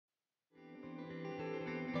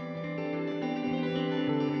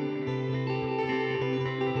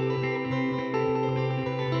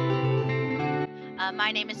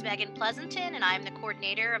My name is Megan Pleasanton, and I'm the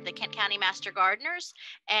coordinator of the Kent County Master Gardeners.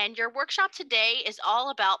 And your workshop today is all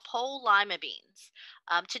about pole lima beans.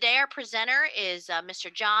 Today, our presenter is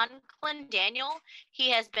Mr. John Daniel. He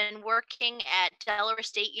has been working at Delaware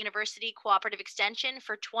State University Cooperative Extension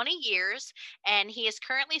for 20 years, and he is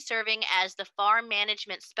currently serving as the Farm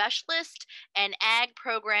Management Specialist and Ag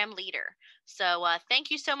Program Leader. So thank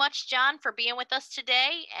you so much, John, for being with us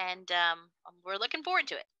today, and we're looking forward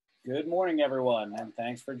to it. Good morning, everyone, and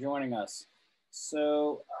thanks for joining us.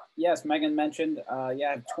 So, yes, Megan mentioned, I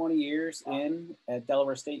have 20 years at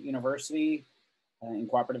Delaware State University in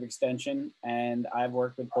cooperative extension, and I've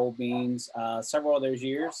worked with pole beans several of those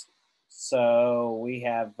years. So we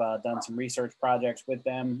have done some research projects with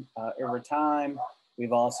them over time.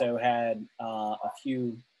 We've also had a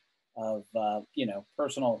few of,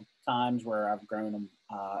 personal times where I've grown them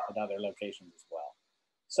at other locations as well.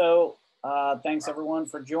 So thanks everyone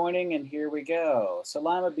for joining, and here we go. So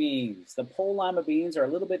lima beans, the pole lima beans are a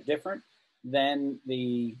little bit different than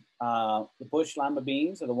the bush lima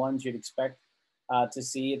beans, are the ones you'd expect to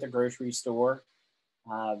see at the grocery store.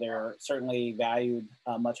 They're certainly valued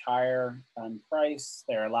much higher in price.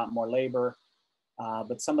 They're a lot more labor,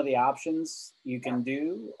 but some of the options you can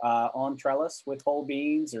do on trellis with whole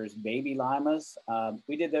beans, there's baby limas.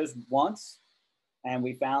 We did those once, and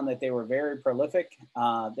we found that they were very prolific.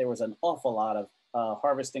 There was an awful lot of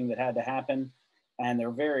harvesting that had to happen, and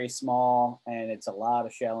they're very small, and it's a lot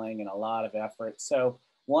of shelling and a lot of effort. So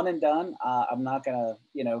one and done. I'm not gonna,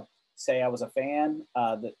 say I was a fan.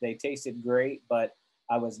 That they tasted great, but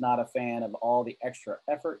I was not a fan of all the extra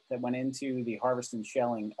effort that went into the harvest and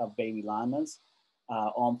shelling of baby limas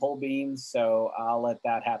on pole beans. So I'll let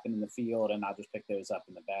that happen in the field, and I'll just pick those up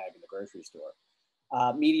in the bag in the grocery store.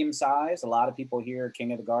 Medium size, a lot of people here,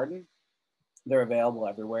 King of the Garden. They're available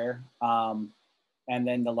everywhere. And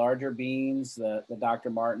then the larger beans, the Dr.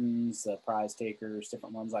 Martens, the Prize Takers,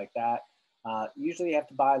 different ones like that. Usually you have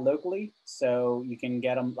to buy locally. So you can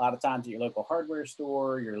get them a lot of times at your local hardware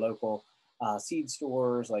store, your local seed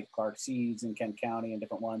stores like Clark Seeds in Kent County, and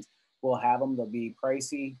different ones will have them. They'll be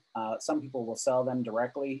pricey. Some people will sell them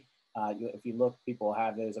directly. If you look, people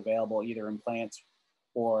have those available either in plants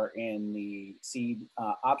or in the seed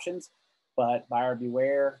options, but buyer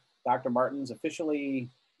beware. Dr. Martin's officially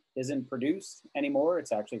isn't produced anymore.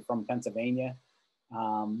 It's actually from Pennsylvania,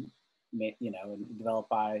 and developed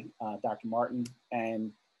by Dr. Martin.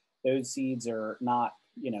 And those seeds are not,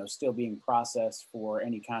 still being processed for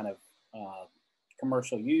any kind of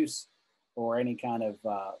commercial use or any kind of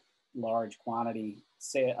large quantity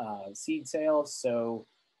seed sales. So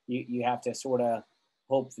you have to sort of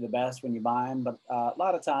hope for the best when you buy them, but a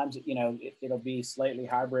lot of times, it'll be slightly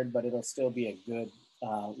hybrid, but it'll still be a good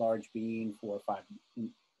large bean, 4 or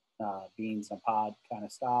 5 beans in a pod kind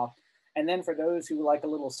of style. And then for those who like a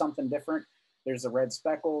little something different, there's the red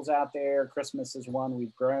speckles out there. Christmas is one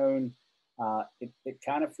we've grown. It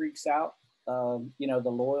kind of freaks out, the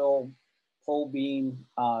loyal pole bean,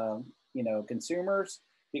 consumers,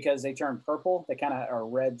 because they turn purple. They kind of are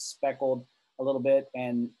red speckled a little bit,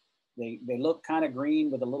 and they look kind of green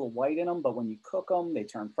with a little white in them, but when you cook them, they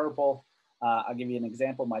turn purple. I'll give you an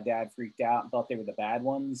example. My dad freaked out and thought they were the bad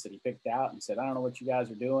ones that he picked out and said, I don't know what you guys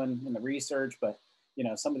are doing in the research, but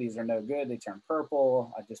some of these are no good. They turn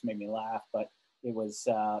purple. It just made me laugh, but it was,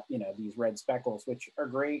 these red speckles, which are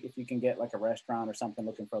great if you can get like a restaurant or something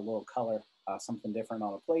looking for a little color, something different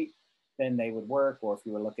on a plate, then they would work. Or if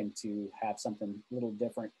you were looking to have something a little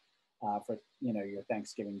different for, your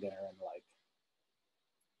Thanksgiving dinner and the like.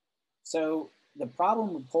 So the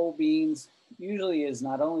problem with pole beans usually is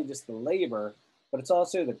not only just the labor, but it's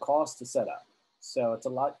also the cost to set up. So it's a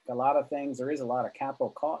lot of things. There is a lot of capital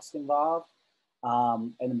cost involved,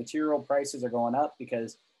 and the material prices are going up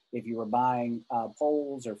because if you were buying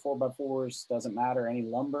poles or 4x4s, doesn't matter, any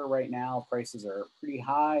lumber right now, prices are pretty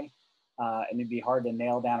high, and it'd be hard to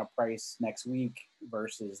nail down a price next week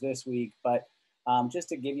versus this week. But just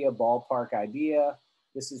to give you a ballpark idea,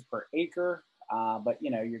 this is per acre. But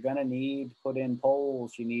you're going to need to put in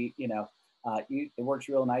poles. You need, it works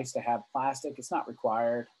real nice to have plastic. It's not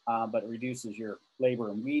required, but it reduces your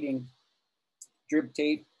labor and weeding. Drip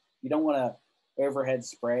tape. You don't want to overhead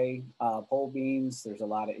spray pole beans. There's a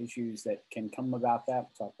lot of issues that can come about that.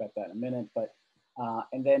 We'll talk about that in a minute. But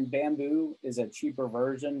and then bamboo is a cheaper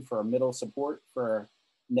version for a middle support for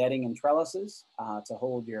netting and trellises to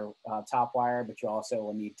hold your top wire, but you also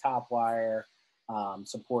will need top wire,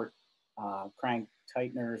 support crank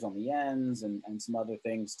tighteners on the ends, and some other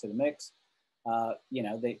things to the mix.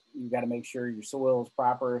 You got to make sure your soil is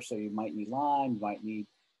proper. So you might need lime, you're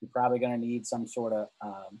probably going to need some sort of,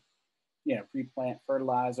 pre-plant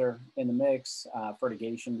fertilizer in the mix.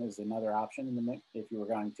 Fertigation is another option in the mix if you were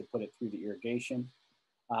going to put it through the irrigation.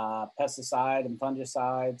 Pesticide and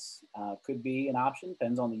fungicides could be an option,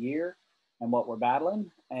 depends on the year and what we're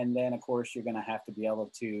battling. And then, of course, you're going to have to be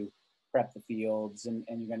able to prep the fields, and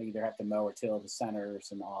you're going to either have to mow or till the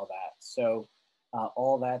centers and all that. So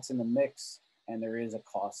all that's in the mix, and there is a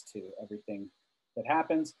cost to everything that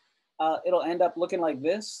happens. It'll end up looking like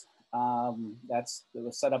this. That's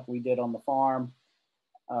the setup we did on the farm,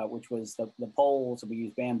 which was the poles. We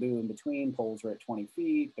used bamboo in between. Poles were at 20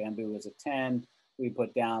 feet. Bamboo was at 10. We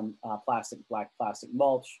put down black plastic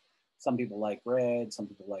mulch. Some people like red, some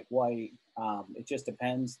people like white. It just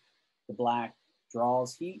depends. The black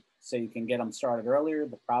draws heat, so you can get them started earlier.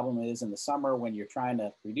 The problem is in the summer when you're trying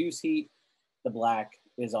to reduce heat, the black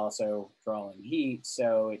is also drawing heat,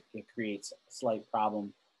 so it creates a slight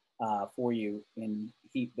problem for you in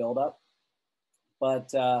heat buildup.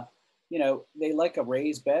 But they like a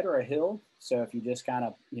raised bed or a hill. So if you just kind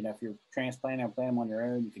of, if you're transplanting or planting on your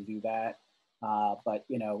own, you can do that. But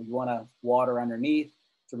you want to water underneath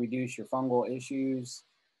to reduce your fungal issues.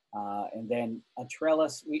 And then a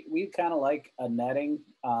trellis, we kind of like a netting.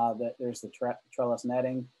 That there's the trellis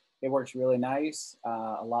netting. It works really nice,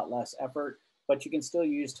 a lot less effort, but you can still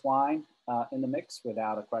use twine in the mix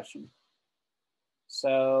without a question.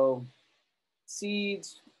 So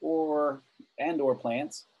seeds or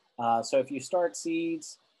plants. So if you start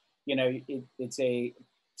seeds, it's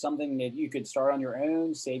something that you could start on your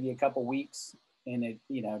own, save you a couple weeks in it,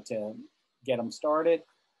 to get them started.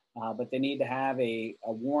 But they need to have a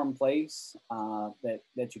warm place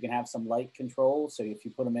that you can have some light control. So if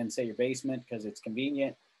you put them in, say, your basement, because it's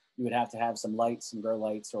convenient, you would have to have some lights, some grow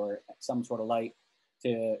lights or some sort of light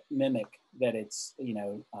to mimic that it's,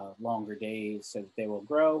 longer days so that they will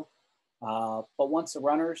grow. But once the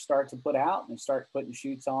runners start to put out and start putting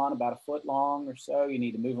shoots on about a foot long or so, you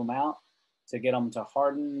need to move them out to get them to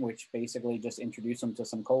harden, which basically just introduce them to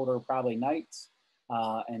some colder, probably nights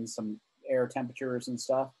and some air temperatures and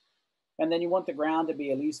stuff. And then you want the ground to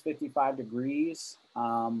be at least 55 degrees.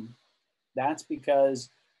 That's because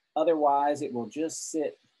otherwise it will just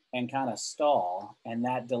sit and kind of stall, and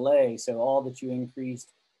that delay. So all that you increased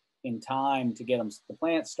in time to get the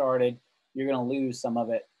plant started, you're going to lose some of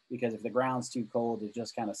it because if the ground's too cold, it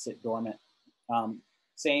just kind of sit dormant.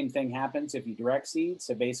 Same thing happens if you direct seed.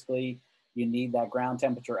 So basically you need that ground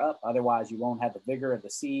temperature up. Otherwise you won't have the vigor of the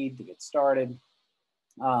seed to get started.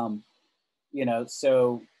 So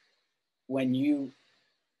when you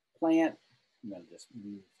plant, I'm going to just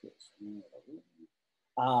move this.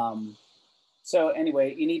 So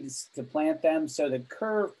anyway, you need to plant them. So the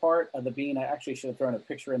curved part of the bean, I actually should have thrown a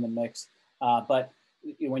picture in the mix, but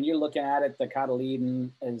when you're looking at it, the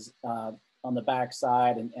cotyledon is on the back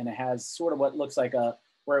side, and it has sort of what looks like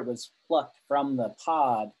where it was plucked from the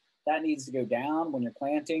pod. That needs to go down when you're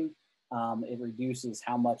planting. It reduces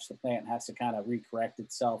how much the plant has to kind of recorrect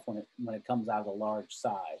itself when it comes out of the large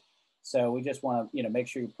side. So we just want to make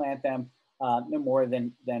sure you plant them no more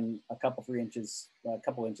than a couple inches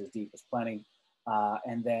deep is plenty.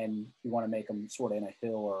 And then you want to make them sort of in a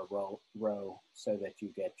hill or a row so that you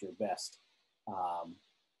get your best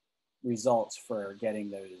results for getting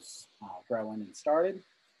those growing and started.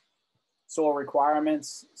 Soil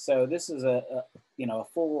requirements. So this is a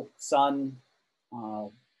full sun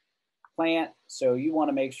plant. So you want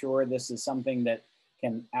to make sure this is something that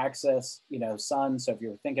can access, sun. So if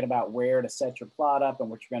you're thinking about where to set your plot up and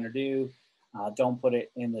what you're going to do, don't put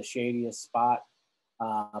it in the shadiest spot.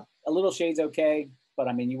 A little shade's okay, but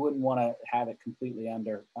I mean, you wouldn't want to have it completely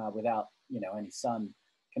under without, any sun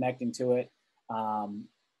connecting to it.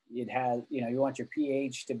 It has, you want your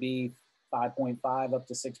pH to be 5.5 up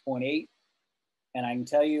to 6.8. And I can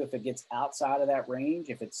tell you if it gets outside of that range,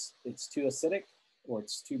 if it's too acidic or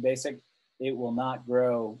it's too basic, it will not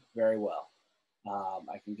grow very well.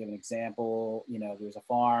 I can give an example. There's a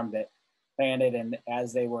farm that planted, and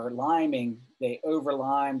as they were liming, they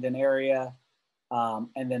over-limed an area,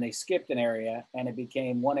 and then they skipped an area, and it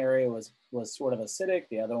became one area was sort of acidic,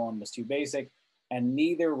 the other one was too basic, and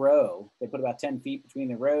neither row, they put about 10 feet between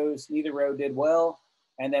the rows, neither row did well.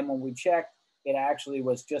 And then when we checked, it actually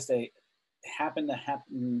was just happened to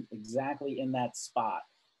happen exactly in that spot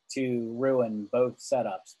to ruin both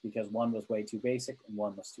setups because one was way too basic and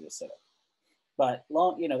one was too acidic. But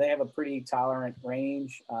they have a pretty tolerant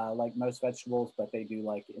range, like most vegetables, but they do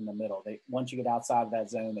like in the middle. Once you get outside of that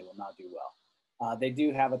zone, they will not do well. They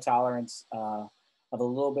do have a tolerance of a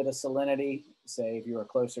little bit of salinity. Say if you were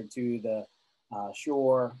closer to the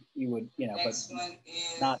shore, you would, but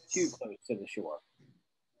not too close to the shore.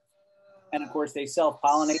 And of course, they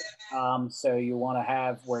self-pollinate. So you want to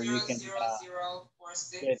have where you zero can zero zero four get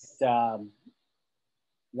six,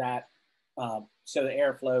 that so the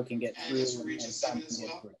airflow can get and through just reach a and sun seven can as get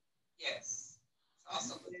well. through. Yes.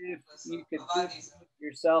 It's And awesome. if So you could about mute these.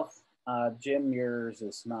 yourself, Jim, yours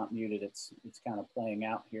is not muted. It's kind of playing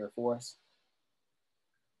out here for us.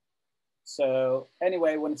 So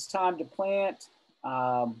anyway, when it's time to plant,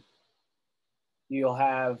 um, you'll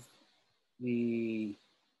have the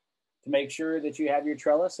to make sure that you have your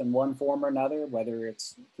trellis in one form or another, whether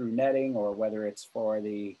it's through netting or whether it's for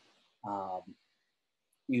the um,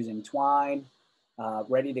 using twine,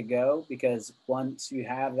 ready to go. Because once you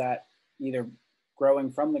have that either growing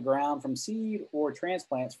from the ground from seed or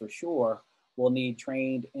transplants for sure, will need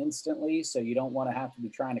trained instantly. So you don't want to have to be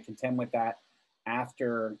trying to contend with that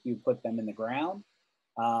after you put them in the ground.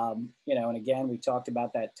 And again, we talked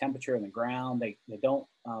about that temperature in the ground. They don't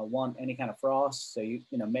want any kind of frost. So,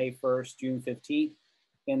 May 1st, June 15th,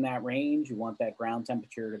 in that range, you want that ground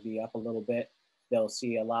temperature to be up a little bit. They'll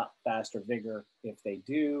see a lot faster vigor if they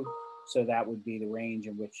do. So that would be the range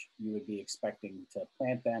in which you would be expecting to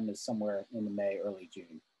plant them is somewhere in the May, early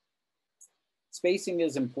June. Spacing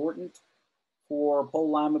is important for pole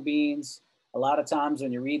lima beans. A lot of times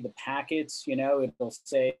when you read the packets, it'll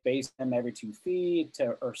say space them every 2 feet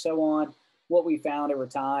or so on. What we found over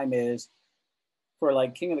time is for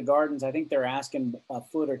like King of the Gardens, I think they're asking a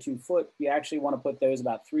foot or 2 foot. You actually want to put those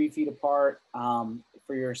about 3 feet apart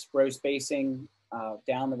for your row spacing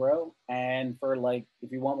down the row. And for like,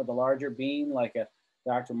 if you want with a larger bean, like a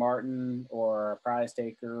Dr. Martin or a Prize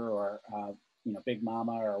Taker or, Big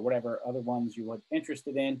Mama or whatever other ones you were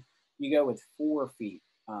interested in, you go with 4 feet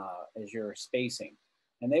as your spacing.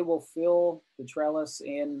 And they will fill the trellis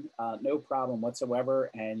in no problem whatsoever,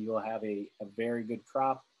 and you'll have a very good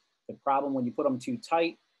crop. The problem when you put them too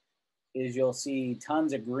tight is you'll see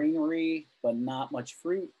tons of greenery, but not much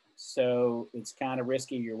fruit. So it's kind of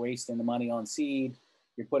risky. You're wasting the money on seed.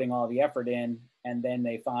 You're putting all the effort in, and then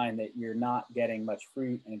they find that you're not getting much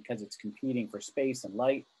fruit, and because it's competing for space and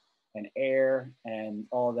light and air and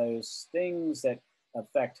all those things that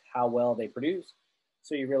affect how well they produce.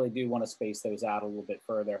 So you really do want to space those out a little bit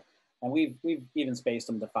further. And we've even spaced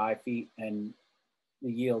them to 5 feet, and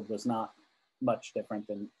the yield was not much different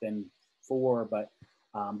than 4, but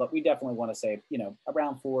we definitely want to say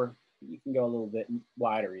around 4. You can go a little bit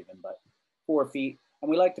wider even, but 4 feet. And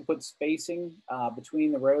we like to put spacing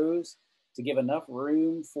between the rows to give enough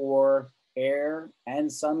room for air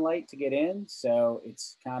and sunlight to get in. So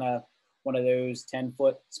it's kind of one of those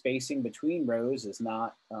 10-foot spacing between rows is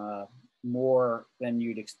not more than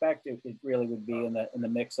you'd expect. It really would be in the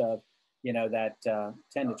mix of that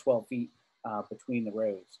 10 to 12 feet between the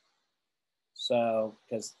rows. So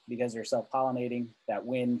because they're self-pollinating, that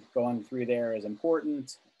wind going through there is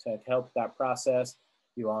important to help that process.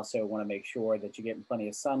 You also want to make sure that you're getting plenty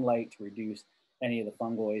of sunlight to reduce any of the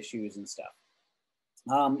fungal issues and stuff.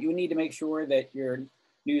 You need to make sure that your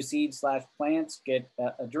new seed/plants get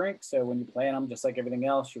a drink. So when you plant them, just like everything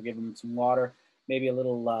else, you'll give them some water, maybe a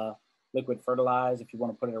little liquid fertilizer if you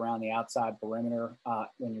want to put it around the outside perimeter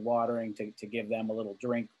when you're watering to give them a little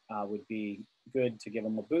drink would be good to give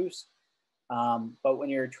them a boost. But when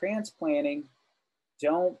you're transplanting,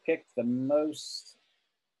 don't pick the most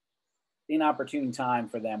inopportune time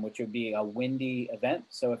for them, which would be a windy event.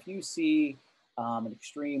 So if you see an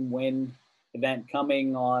extreme wind event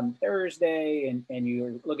coming on Thursday and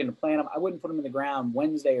you're looking to plant them, I wouldn't put them in the ground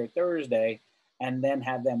Wednesday or Thursday and then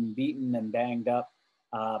have them beaten and banged up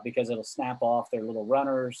because it'll snap off their little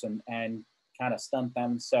runners and kind of stunt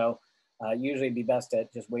them. So usually it'd be best to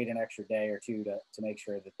just wait an extra day or two to make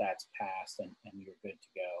sure that that's passed and you're good to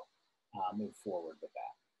go. Move forward with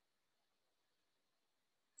that.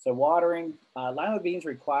 So watering, lima beans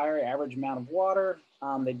require an average amount of water.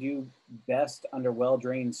 They do best under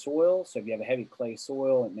well-drained soil. So if you have a heavy clay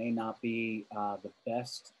soil, it may not be the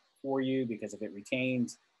best for you because if it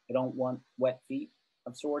retains, you don't want wet feet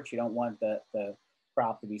of sorts. You don't want the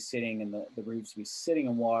crop to be sitting and the roots to be sitting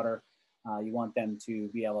in water. You want them to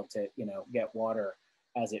be able to, get water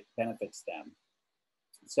as it benefits them.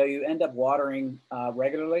 So you end up watering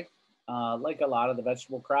regularly, like a lot of the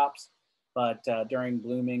vegetable crops. But during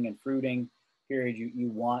blooming and fruiting period, you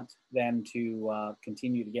want them to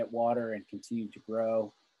continue to get water and continue to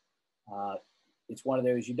grow. It's one of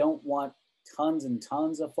those, you don't want tons and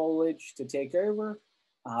tons of foliage to take over,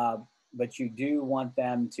 but you do want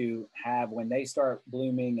them to have, when they start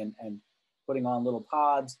blooming and putting on little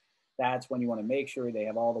pods, that's when you want to make sure they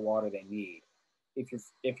have all the water they need.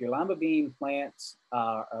 If your lima bean plants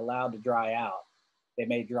are allowed to dry out, they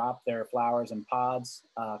may drop their flowers and pods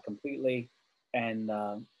completely. and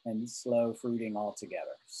slow fruiting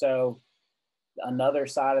altogether. So another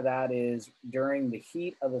side of that is during the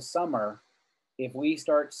heat of the summer, if we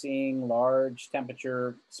start seeing large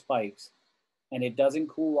temperature spikes and it doesn't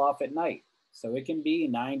cool off at night, so it can be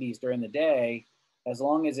 90s during the day, as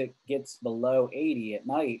long as it gets below 80 at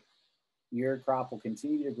night, your crop will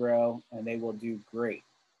continue to grow and they will do great.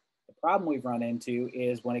 The problem we've run into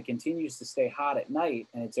is when it continues to stay hot at night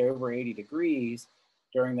and it's over 80 degrees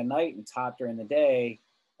during the night and it's hot during the day,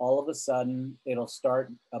 all of a sudden it'll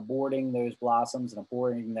start aborting those blossoms and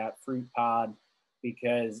aborting that fruit pod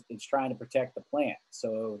because it's trying to protect the plant.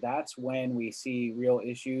 So that's when we see real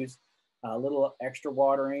issues. A little extra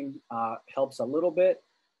watering helps a little bit,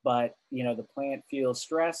 but the plant feels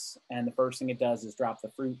stress, and the first thing it does is drop the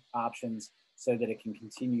fruit options so that it can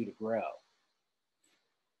continue to grow.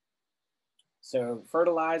 So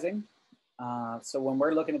fertilizing. So when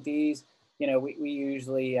we're looking at these, we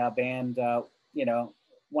usually band,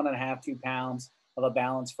 1.5, 2 pounds of a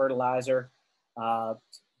balanced fertilizer.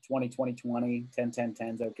 20, 20, 20, 10, 10, 10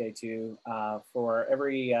 is okay too. For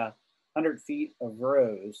every 100 feet of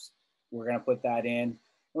rows, we're going to put that in. And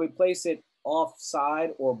we place it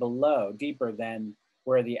offside or below, deeper than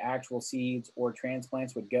where the actual seeds or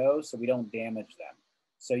transplants would go, so we don't damage them.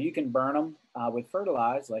 So you can burn them with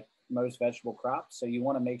fertilize, like most vegetable crops. So you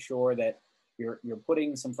want to make sure that you're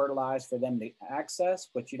putting some fertilizer for them to access,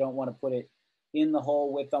 but you don't want to put it in the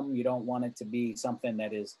hole with them. You don't want it to be something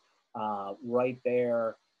that is right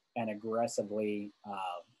there and aggressively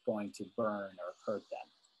going to burn or hurt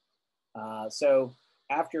them. So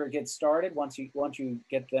after it gets started, once you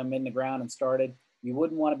get them in the ground and started, you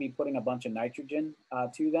wouldn't want to be putting a bunch of nitrogen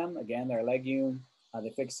to them. Again, they're a legume. They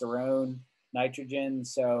fix their own nitrogen.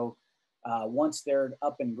 So once they're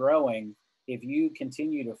up and growing, if you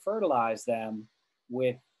continue to fertilize them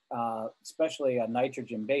with especially a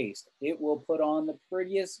nitrogen based, it will put on the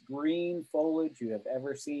prettiest green foliage you have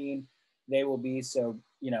ever seen. They will be so,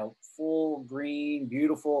 full green,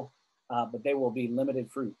 beautiful, but they will be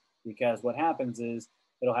limited fruit, because what happens is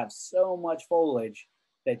it'll have so much foliage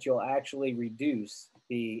that you'll actually reduce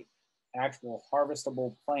the actual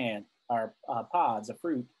harvestable plant or pods of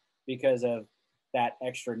fruit because of that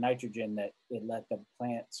extra nitrogen that it let the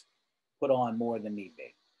plants put on more than need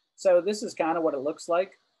be. So this is kind of what it looks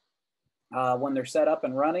like when they're set up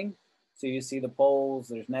and running. So you see the poles,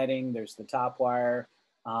 there's netting, there's the top wire,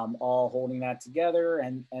 all holding that together,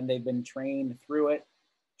 and they've been trained through it.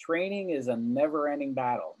 Training is a never-ending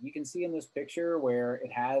battle. You can see in this picture where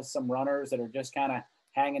it has some runners that are just kind of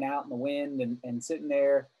hanging out in the wind and sitting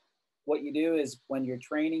there. What you do is when you're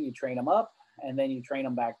training, you train them up, and then you train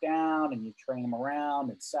them back down, and you train them around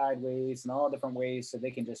and sideways and all different ways so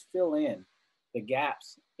they can just fill in the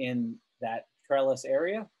gaps in that trellis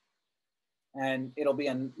area. And it'll be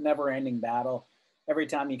a never-ending battle. Every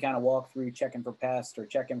time you kind of walk through checking for pests or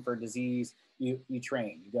checking for disease, you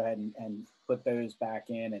train. You go ahead and put those back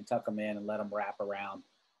in and tuck them in and let them wrap around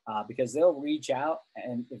because they'll reach out.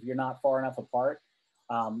 And if you're not far enough apart,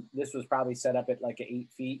 this was probably set up at like 8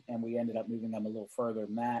 feet, and we ended up moving them a little further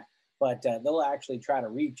than that. But they'll actually try to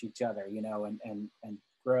reach each other, and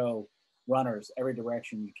grow runners every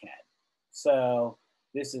direction you can. So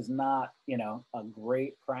this is not, a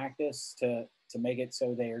great practice to make it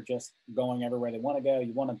so they are just going everywhere they want to go.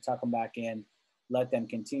 You want to tuck them back in, let them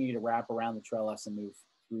continue to wrap around the trellis and move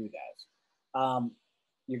through that.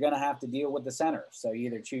 You're going to have to deal with the center. So you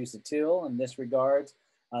either choose to till in this regards.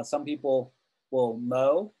 Some people will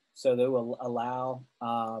mow, so they will allow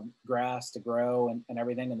grass to grow and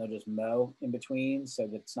everything, and they'll just mow in between so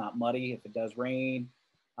that it's not muddy if it does rain.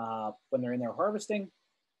 When they're in there harvesting,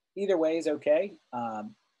 either way is okay,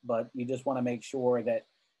 but you just want to make sure that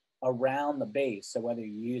around the base, so whether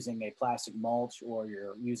you're using a plastic mulch or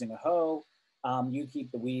you're using a hoe, you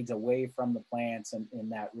keep the weeds away from the plants in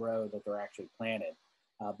that row that they're actually planted.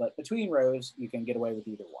 But between rows, you can get away with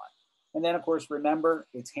either one. And then, of course, remember,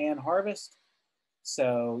 it's hand harvest.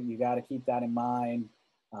 So you got to keep that in mind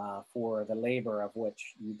for the labor of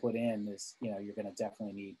which you put in is, you're going to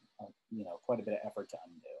definitely need, quite a bit of effort to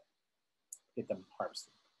undo, get them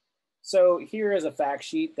harvested. So here is a fact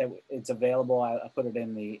sheet that it's available. I put it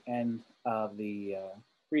in the end of the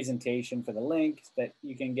presentation for the link that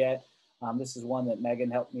you can get. This is one that Megan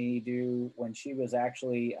helped me do when she was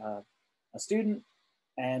actually a student,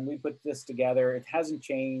 and we put this together. It hasn't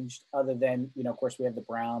changed other than, of course, we have the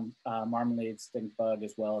brown marmalade stink bug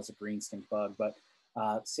as well as a green stink bug, but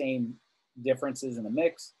same differences in the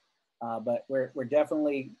mix. But we're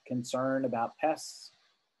definitely concerned about pests.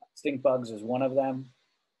 Stink bugs is one of them.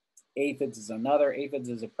 Aphids is another. Aphids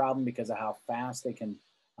is a problem because of how fast they can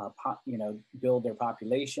build their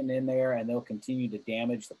population in there, and they'll continue to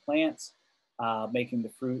damage the plants, making the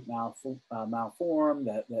fruit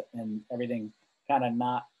malform, and everything kind of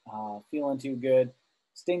not feeling too good.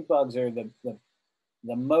 Stink bugs are the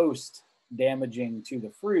most damaging to the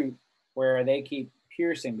fruit, where they keep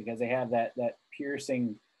piercing because they have that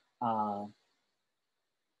piercing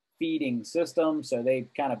feeding system. So they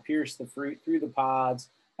kind of pierce the fruit through the pods,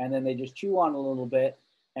 and then they just chew on a little bit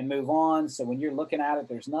and move on. So when you're looking at it,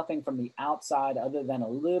 there's nothing from the outside other than a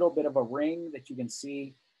little bit of a ring that you can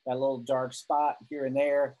see, that little dark spot here and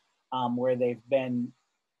there where they've been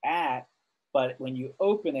at. But when you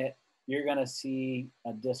open it, you're going to see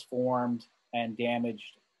a disformed and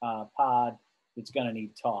damaged pod that's going to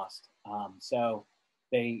need tossed. So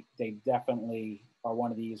they definitely are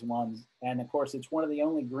one of these ones. And of course, it's one of the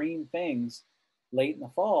only green things late in the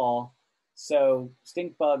fall. So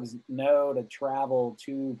stink bugs know to travel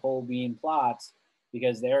to pole bean plots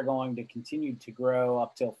because they're going to continue to grow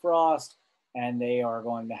up till frost, and they are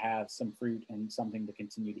going to have some fruit and something to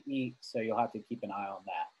continue to eat. So you'll have to keep an eye on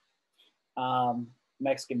that.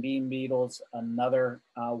 Mexican bean beetles, another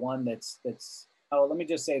one that's, oh, let me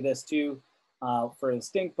just say this too. For the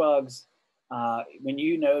stink bugs, when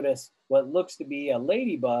you notice what looks to be a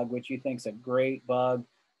ladybug, which you think is a great bug,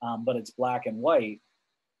 but it's black and white,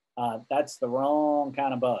 that's the wrong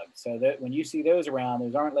kind of bug. So that when you see those around,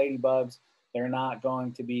 those aren't ladybugs. They're not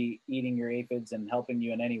going to be eating your aphids and helping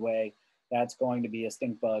you in any way. That's going to be a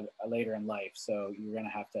stink bug later in life. So you're going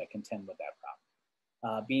to have to contend with that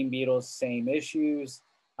problem. Bean beetles, same issues.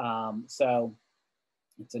 So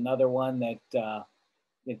it's another one that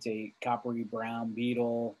it's a coppery brown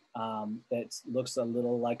beetle that looks a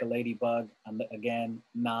little like a ladybug. Again,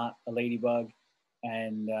 not a ladybug.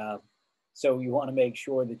 And so you want to make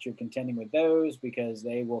sure that you're contending with those because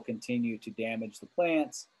they will continue to damage the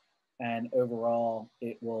plants. And overall,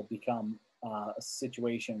 it will become a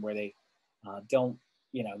situation where they don't,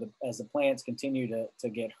 as the plants continue to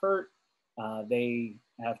get hurt, they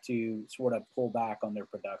have to sort of pull back on their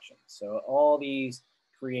production. So all these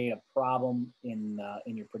create a problem in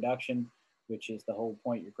your production, which is the whole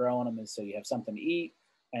point you're growing them, is so you have something to eat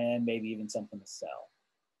and maybe even something to sell.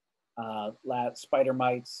 Spider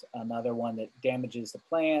mites, another one that damages the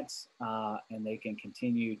plants, and they can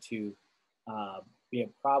continue to be a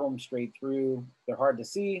problem straight through. They're hard to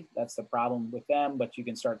see. That's the problem with them, but you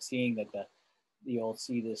can start seeing that you'll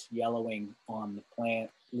see this yellowing on the plant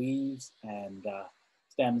leaves and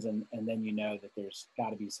stems, and then you know that there's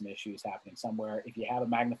got to be some issues happening somewhere. If you have a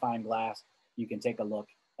magnifying glass, you can take a look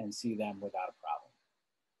and see them without a problem.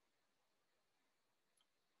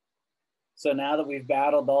 So now that we've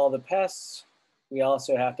battled all the pests, we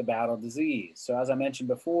also have to battle disease. So as I mentioned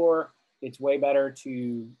before, it's way better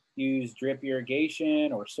to use drip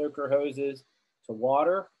irrigation or soaker hoses to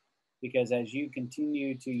water, because as you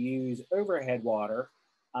continue to use overhead water,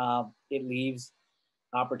 it leaves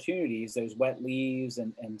opportunities, those wet leaves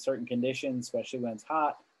and certain conditions, especially when it's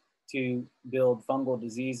hot, to build fungal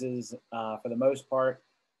diseases for the most part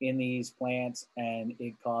in these plants, and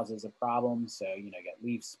it causes a problem. So, you get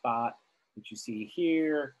leaf spot, which you see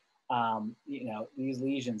here. These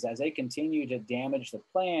lesions, as they continue to damage the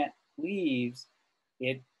plant leaves,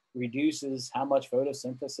 it reduces how much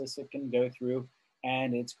photosynthesis it can go through,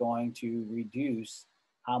 and it's going to reduce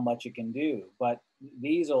how much it can do. But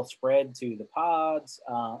these will spread to the pods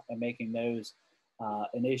and making those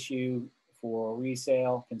an issue for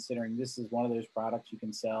resale, considering this is one of those products you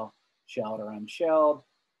can sell shelled or unshelled.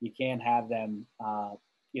 You can't have them,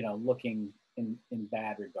 looking in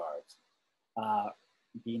bad regards.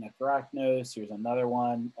 Beanachracnos, here's another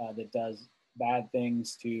one that does bad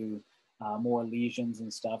things to more lesions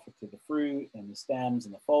and stuff to the fruit and the stems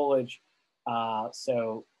and the foliage.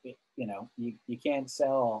 You can't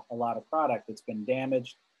sell a lot of product that's been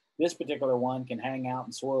damaged. This particular one can hang out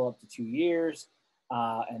in soil up to 2 years,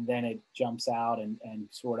 and then it jumps out and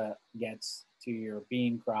sort of gets to your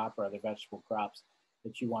bean crop or other vegetable crops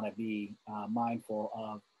that you want to be mindful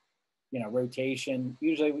of. Rotation.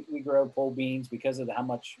 Usually we grow pole beans because of how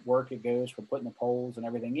much work it goes for putting the poles and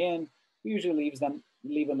everything in. We usually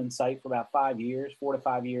leave them in sight for about 5 years, 4 to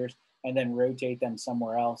 5 years, and then rotate them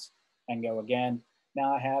somewhere else and go again.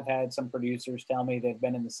 Now, I have had some producers tell me they've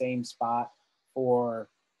been in the same spot for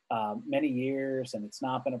many years and it's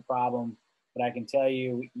not been a problem. But I can tell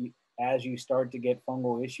you, as you start to get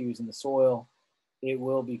fungal issues in the soil, it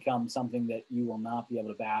will become something that you will not be able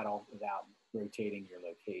to battle without rotating your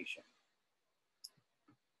location.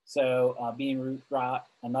 So bean root rot,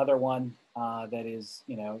 another one that is,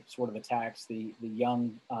 sort of attacks the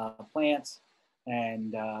young plants,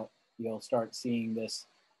 and you'll start seeing this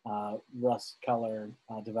rust color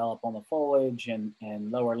develop on the foliage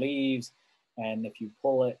and lower leaves. And if you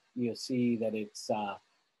pull it, you'll see that it's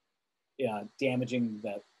damaging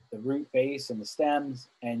the root base and the stems,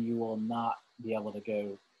 and you will not be able to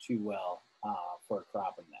go too well for a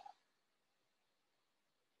crop in that.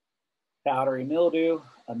 Powdery mildew,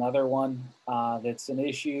 another one that's an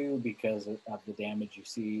issue because of the damage you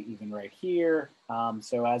see even right here.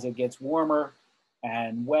 So as it gets warmer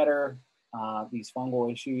and wetter, these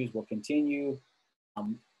fungal issues will continue.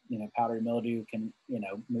 Powdery mildew can,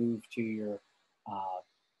 move to your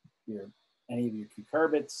any of your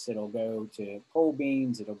cucurbits. It'll go to pole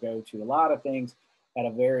beans. It'll go to a lot of things at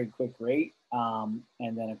a very quick rate. And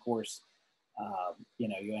then, of course,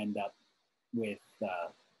 you end up with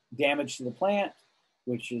damage to the plant,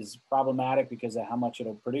 which is problematic because of how much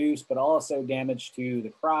it'll produce, but also damage to the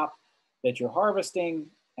crop that you're harvesting,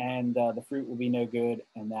 and the fruit will be no good,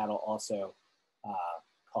 and that'll also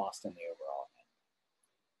cost in the overall end.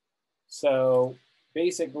 So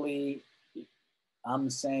basically, I'm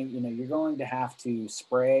saying, you're going to have to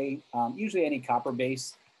spray. Usually any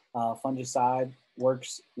copper-based fungicide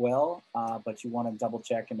works well, but you want to double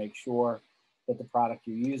check and make sure that the product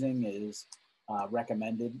you're using is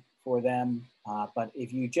recommended for them. But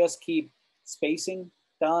if you just keep spacing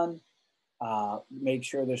done, make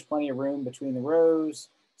sure there's plenty of room between the rows,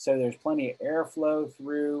 so there's plenty of airflow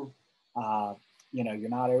through. You're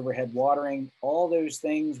not overhead watering. All those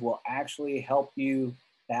things will actually help you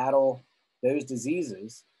battle those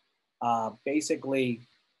diseases basically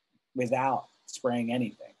without spraying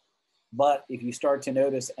anything. But if you start to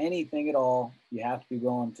notice anything at all, you have to be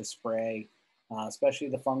willing to spray, especially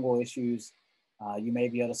the fungal issues. You may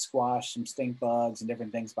be able to squash some stink bugs and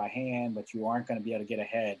different things by hand, but you aren't going to be able to get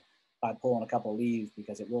ahead by pulling a couple of leaves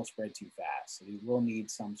because it will spread too fast. So you will need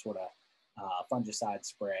some sort of fungicide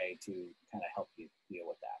spray to kind of help you deal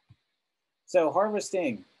with that. So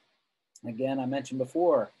harvesting, again, I mentioned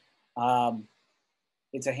before,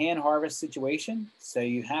 it's a hand harvest situation. So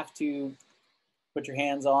you have to put your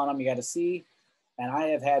hands on them. You got to see. And I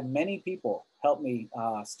have had many people help me,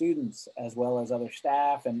 students as well as other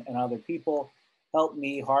staff and other people help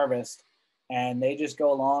me harvest. And they just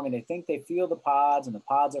go along and they think they feel the pods and the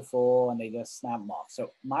pods are full and they just snap them off.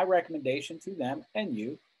 So my recommendation to them and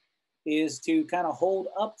you is to kind of hold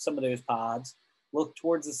up some of those pods, look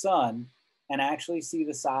towards the sun, and actually see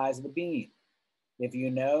the size of the bean. If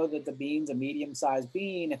you know that the bean's a medium-sized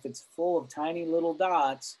bean, if it's full of tiny little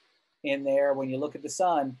dots in there when you look at the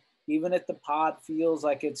sun, even if the pod feels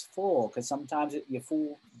like it's full, because sometimes you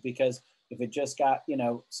fool because if it just got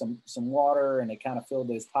some water and it kind of filled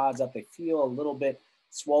those pods up, they feel a little bit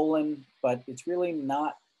swollen, but it's really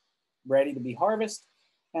not ready to be harvested,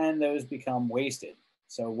 and those become wasted.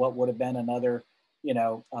 So what would have been another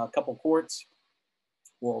a couple quarts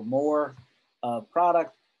or more of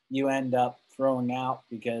product, you end up throwing out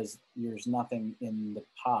because there's nothing in the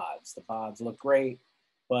pods. The pods look great,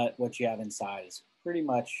 but what you have inside is pretty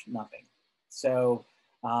much nothing. So,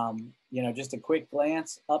 just a quick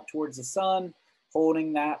glance up towards the sun,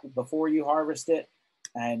 holding that before you harvest it,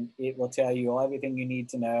 and it will tell you everything you need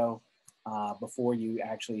to know before you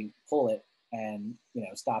actually pull it and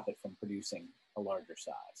stop it from producing a larger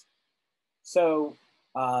size. So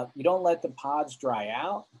you don't let the pods dry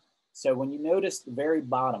out. So when you notice the very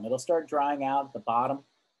bottom, it'll start drying out at the bottom.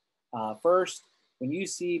 First, when you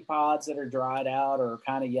see pods that are dried out or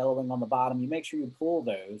kind of yellowing on the bottom, you make sure you pull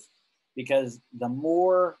those, because the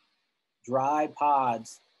more dry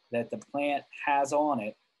pods that the plant has on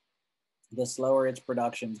it, the slower its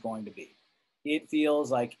production is going to be. It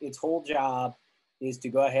feels like its whole job is to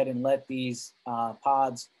go ahead and let these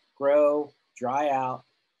pods grow, dry out,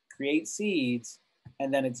 create seeds,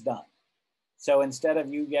 and then it's done. So instead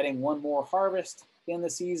of you getting one more harvest in the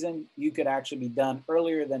season, you could actually be done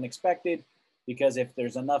earlier than expected, because if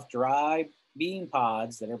there's enough dry bean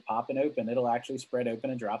pods that are popping open, it'll actually spread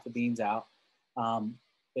open and drop the beans out.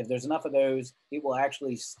 If there's enough of those, it will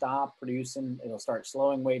actually stop producing. It'll start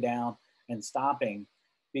slowing way down and stopping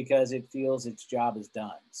because it feels its job is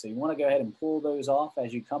done. So you want to go ahead and pull those off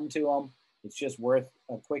as you come to them. It's just worth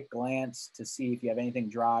a quick glance to see if you have anything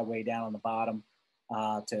dry way down on the bottom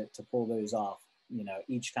to pull those off,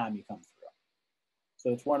 each time you come through.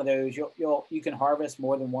 So it's one of those, you can harvest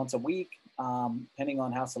more than once a week, depending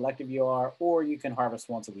on how selective you are, or you can harvest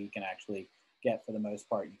once a week and actually get, for the most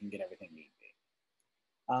part, you can get everything you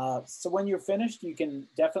need. So when you're finished, you can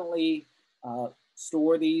definitely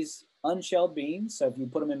store these unshelled beans. So if you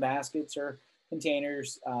put them in baskets or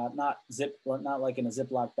containers, not like in a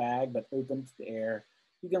Ziploc bag, but open to the air,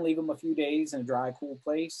 you can leave them a few days in a dry, cool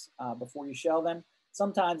place before you shell them.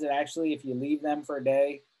 Sometimes it actually, if you leave them for a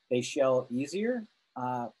day, they shell easier.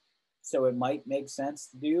 So it might make sense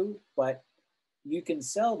to do, but you can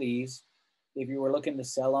sell these if you were looking to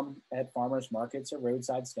sell them at farmers markets or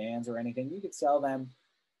roadside stands or anything. You could sell them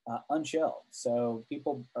unshelled. So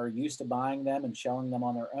people are used to buying them and shelling them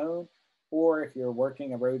on their own. Or if you're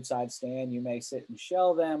working a roadside stand, you may sit and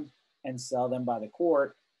shell them and sell them by the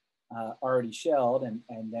quart already shelled, and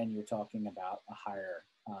then you're talking about a higher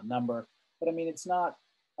number. But I mean, it's not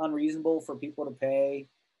unreasonable for people to pay,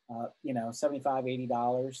 $75,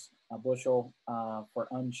 $80 a bushel for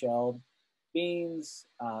unshelled beans,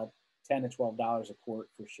 $10 to $12 a quart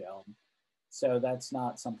for shelled. So that's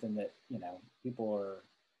not something that, people are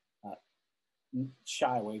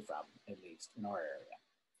shy away from, at least in our area.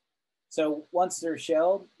 So once they're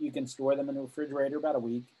shelled, you can store them in the refrigerator about a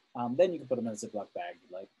week. Then you can put them in a Ziploc bag if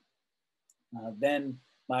you like. Then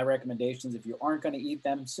my recommendations, if you aren't going to eat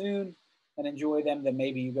them soon and enjoy them, then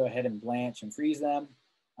maybe you go ahead and blanch and freeze them,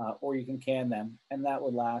 or you can can them, and that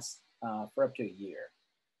would last for up to a year.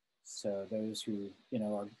 So those who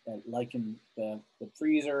are liking the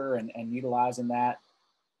freezer and utilizing that,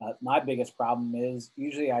 my biggest problem is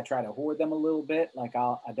usually I try to hoard them a little bit. Like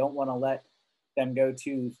I don't want to let them go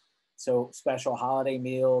to special holiday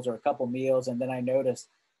meals or a couple meals, and then I notice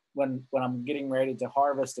when I'm getting ready to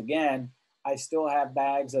harvest again, I still have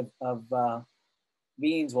bags of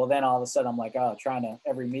beans. Well, then all of a sudden I'm like, oh,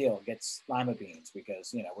 every meal gets lima beans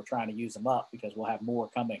because we're trying to use them up because we'll have more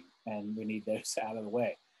coming and we need those out of the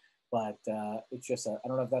way. But it's just I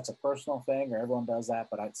don't know if that's a personal thing or everyone does that,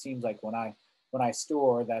 but it seems like when I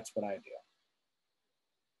store, that's what I do.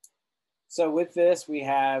 So with this, we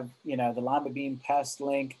have, the lima bean pest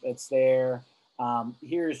link that's there.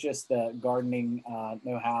 Here's just the gardening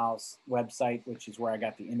know-hows website, which is where I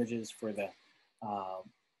got the images for the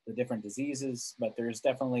different diseases, but there's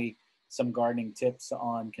definitely some gardening tips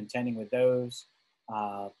on contending with those.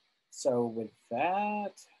 So with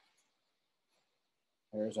that,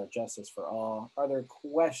 there's our Justice for All. Are there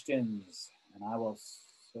questions? And I will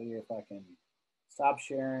see if I can stop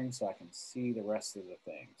sharing so I can see the rest of the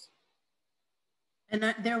things.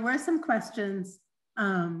 And there were some questions.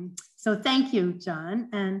 So thank you, John.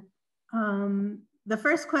 And the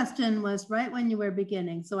first question was right when you were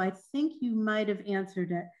beginning. So I think you might have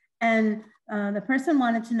answered it. And the person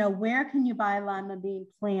wanted to know, where can you buy lima bean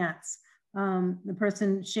plants? The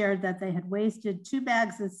person shared that they had wasted 2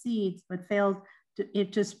 bags of seeds, but failed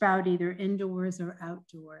to sprout either indoors or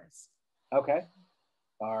outdoors. Okay.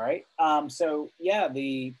 All right. So yeah,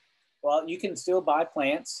 you can still buy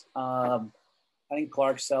plants. I think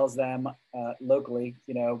Clark sells them locally,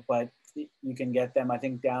 but you can get them. I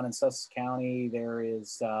think down in Sussex County, there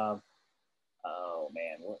is, oh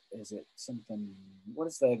man, what is it? Something or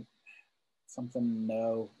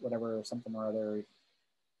other.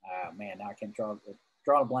 Man, now I can't draw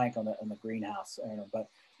a blank on the greenhouse. I don't know, but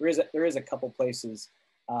there is a couple places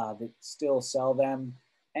that still sell them.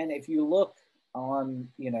 And if you look on,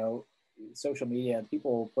 social media,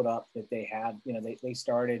 people will put up that they had, they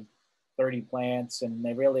started 30 plants and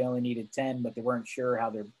they really only needed 10, but they weren't sure how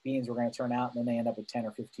their beans were going to turn out. And then they end up with 10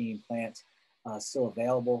 or 15 plants still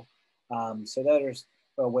available. So there's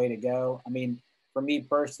a way to go. I mean, for me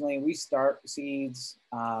personally, we start seeds.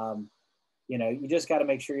 You just got to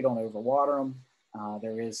make sure you don't overwater them.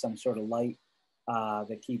 There is some sort of light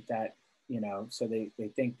that keep that, so they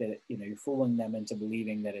think that, you're fooling them into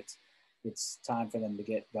believing that it's time for them to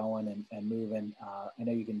get going and moving. I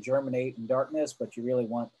know you can germinate in darkness, but you really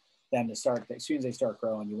want them to start, as soon as they start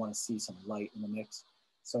growing, you want to see some light in the mix.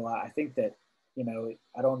 So I think that,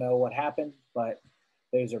 I don't know what happened, but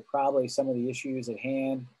those are probably some of the issues at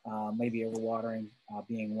hand. Maybe overwatering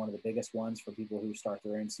being one of the biggest ones for people who start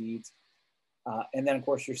their own seeds. And then of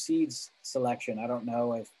course your seeds selection. I don't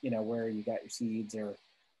know if, where you got your seeds or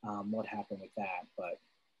what happened with that, but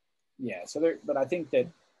yeah, but I think that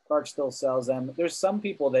Clark still sells them. There's some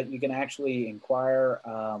people that you can actually inquire.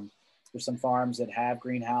 There's some farms that have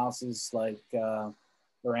greenhouses like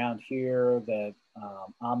around here, the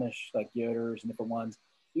Amish, like Yoders and different ones.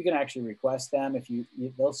 You can actually request them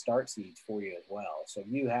they'll start seeds for you as well. So if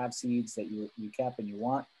you have seeds that you kept and you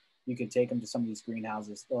want, you can take them to some of these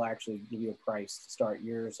greenhouses. They'll actually give you a price to start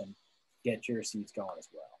yours and get your seeds going as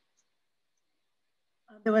well.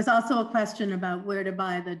 There was also a question about where to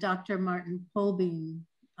buy the Dr. Martin pole bean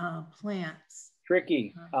plants.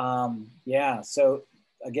 Tricky. Yeah. So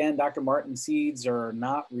again, Dr. Martin seeds are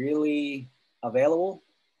not really available.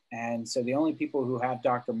 And so the only people who have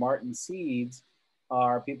Dr. Martin seeds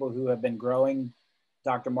are people who have been growing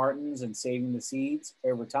Dr. Martins and saving the seeds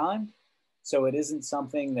over time. So it isn't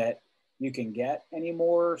something that you can get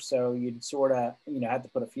anymore. So you'd sort of, have to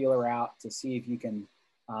put a feeler out to see if you can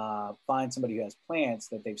find somebody who has plants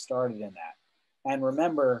that they've started in that. And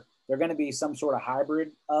remember, they're going to be some sort of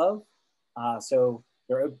hybrid of, so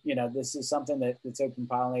they're, this is something that's open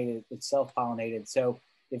pollinated, it's self pollinated. So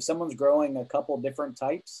if someone's growing a couple different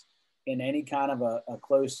types in any kind of a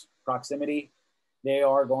close proximity, they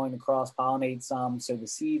are going to cross pollinate some. So the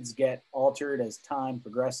seeds get altered as time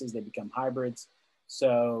progresses, they become hybrids.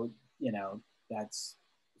 So, that's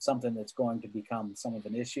something that's going to become some of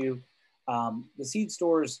an issue. The seed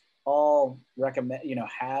stores all recommend,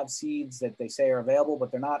 have seeds that they say are available,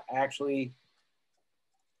 but they're not actually,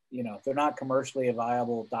 they're not commercially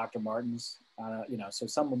viable Dr. Martens. So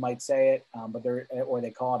someone might say it, but or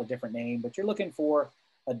they call it a different name, but you're looking for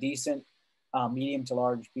a decent medium to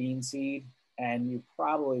large bean seed, and you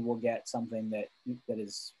probably will get something that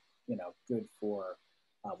is, good for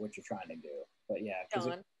what you're trying to do. But yeah,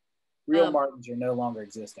 because real Martins are no longer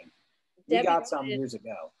existing. We got some years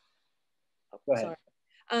ago. Go ahead.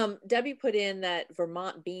 Sorry. Debbie put in that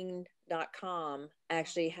vermontbean.com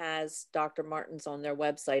actually has Dr. Martens on their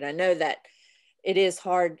website. I know that it is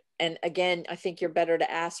hard. And again, I think you're better to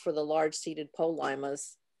ask for the large seeded pole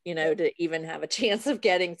limas, to even have a chance of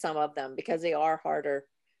getting some of them, because they are harder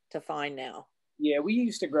to find now. Yeah, we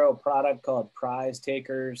used to grow a product called Prize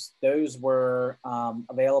Takers. Those were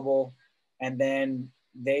available. And then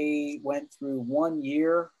they went through 1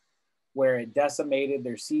 year where it decimated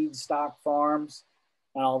their seed stock farms,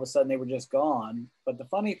 and all of a sudden they were just gone. But the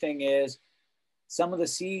funny thing is, some of the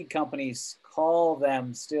seed companies call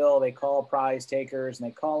them still, they call Prize Takers and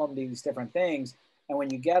they call them these different things. And when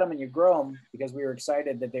you get them and you grow them, because we were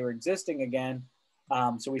excited that they were existing again,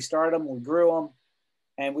 so we started them, we grew them,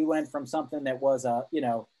 and we went from something that was a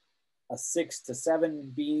 6 to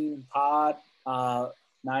 7 bean pod,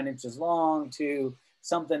 9 inches long, to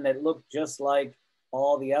something that looked just like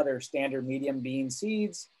all the other standard medium bean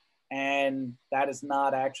seeds. And that is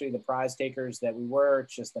not actually the Prize Takers that we were.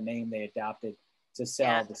 It's just the name they adopted to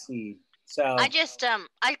sell the seed. So I just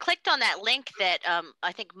I clicked on that link that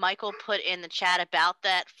I think Michael put in the chat about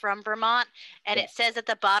that from Vermont, and it says at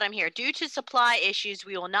the bottom here, due to supply issues,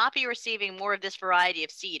 we will not be receiving more of this variety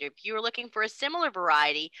of seed. If you are looking for a similar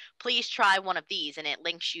variety, please try one of these, and it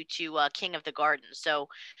links you to King of the Garden. So,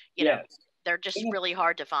 they're just really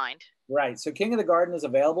hard to find. Right. So King of the Garden is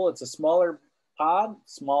available. It's a smaller pod,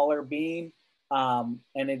 smaller bean, and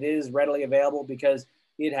it is readily available because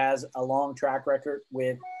it has a long track record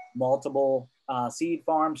with multiple seed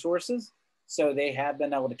farm sources. So they have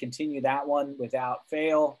been able to continue that one without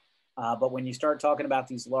fail. But when you start talking about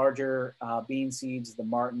these larger bean seeds, the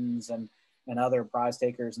Martins and other Prize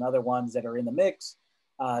Takers and other ones that are in the mix,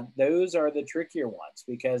 those are the trickier ones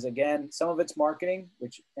because, again, some of it's marketing,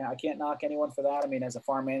 which I can't knock anyone for that. I mean, as a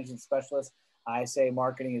farm management specialist, I say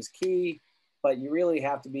marketing is key, but you really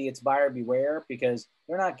have to be, it's buyer beware because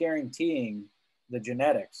they're not guaranteeing the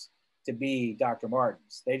genetics to be Dr.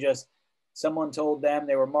 Martens. They just, someone told them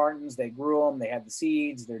they were Martins, they grew them, they had the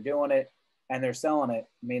seeds, they're doing it, and they're selling it.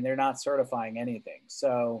 I mean, they're not certifying anything.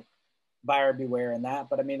 So buyer beware in that.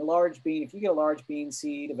 But I mean, a large bean, if you get a large bean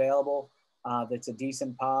seed available, that's a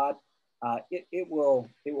decent pod, it will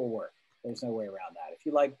work. There's no way around that. If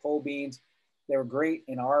you like pole beans, they're great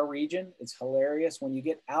in our region. It's hilarious. When you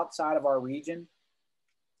get outside of our region,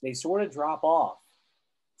 they sort of drop off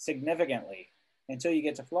significantly until you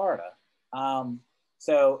get to Florida.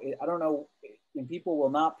 So I don't know, and people will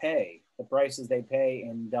not pay the prices they pay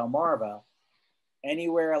in Delmarva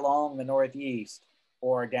anywhere along the Northeast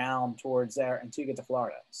or down towards there until you get to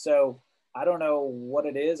Florida. So I don't know what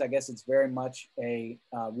it is. I guess it's very much a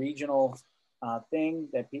regional thing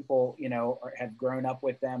that people, have grown up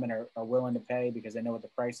with them and are willing to pay because they know what the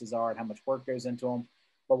prices are and how much work goes into them.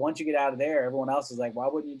 But once you get out of there, everyone else is like, why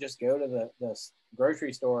wouldn't you just go to the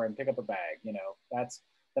grocery store and pick up a bag? That's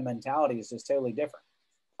the mentality is just totally different.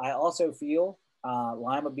 I also feel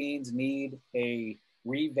Lima beans need a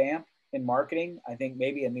revamp in marketing. I think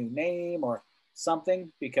maybe a new name or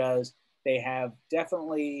something because they have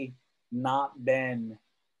definitely not been,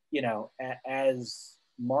 as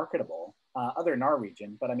marketable other than our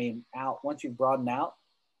region. But I mean, once you broaden out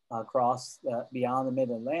across beyond the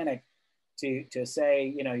Mid-Atlantic to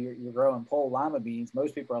say, you're growing pole lima beans,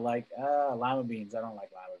 most people are like, lima beans, I don't like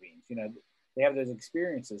lima beans. They have those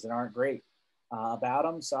experiences that aren't great about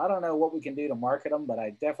them. So I don't know what we can do to market them, but I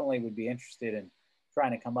definitely would be interested in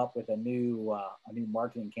trying to come up with a new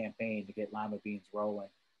marketing campaign to get lima beans rolling.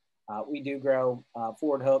 We do grow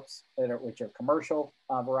Ford hoops which are commercial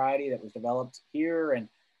variety that was developed here and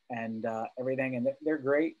everything, and they're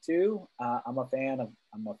great too. I'm a fan of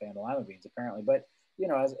lima beans apparently, but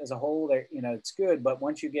as a whole, it's good. But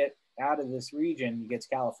once you get out of this region, you get to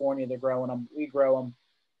California, they're growing them. We grow them.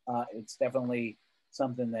 it's definitely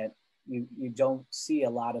something that you don't see a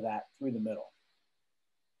lot of that through the middle.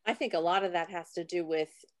 I think a lot of that has to do with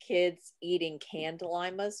kids eating canned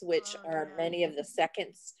limas, which are many of the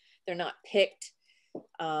seconds. They're not picked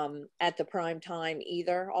at the prime time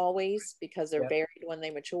either, always, because they're buried when they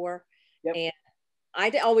mature. And I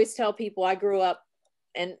always tell people I grew up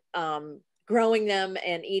and growing them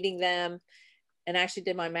and eating them, and actually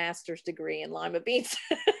did my master's degree in lima beans.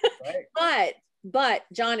 Right. But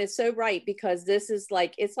John is so right, because this is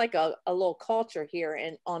like, it's like a little culture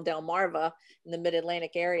here on Delmarva in the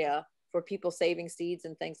mid-Atlantic area for people saving seeds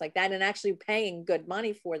and things like that, and actually paying good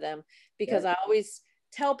money for them, because I always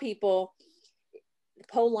tell people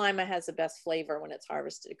Pole Lima has the best flavor when it's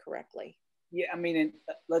harvested correctly. Yeah, I mean, and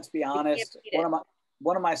let's be honest.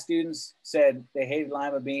 One of my students said they hated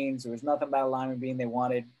lima beans. There was nothing about a lima bean they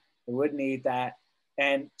wanted. They wouldn't eat that,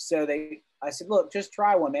 and so I said, look, just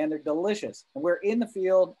try one, man. They're delicious. And we're in the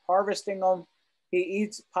field harvesting them. He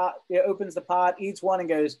eats pot, he opens the pot, eats one, and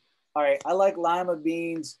goes, all right, I like lima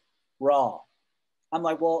beans raw. I'm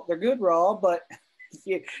like, well, they're good raw, but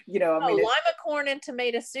you know, I mean, lima corn and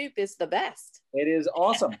tomato soup is the best. It is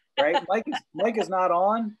awesome, right? Mike is not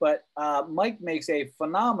on, but Mike makes a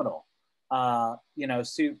phenomenal, you know,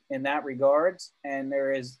 soup in that regards. And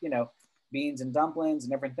there is, you know, beans and dumplings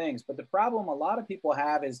and different things. But the problem a lot of people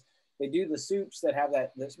have is they do the soups that have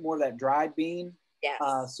that's more of that dried bean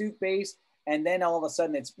soup base, and then all of a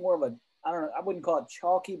sudden it's more of a, I don't know, I wouldn't call it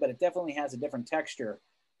chalky, but it definitely has a different texture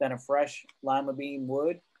than a fresh lima bean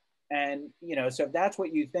would. And you know, so if that's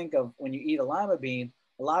what you think of when you eat a lima bean,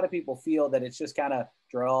 a lot of people feel that it's just kind of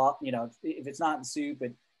dry. You know, if it's not in soup,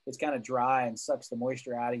 it's kind of dry and sucks the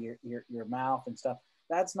moisture out of your mouth and stuff.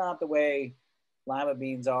 That's not the way lima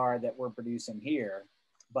beans are that we're producing here.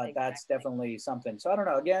 But that's definitely something. So I don't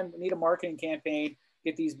know. Again, we need a marketing campaign,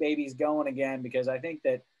 get these babies going again, because I think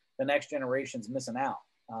that the next generation's missing out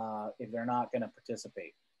if they're not going to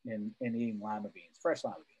participate in eating lima beans, fresh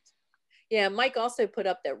lima beans. Yeah, Mike also put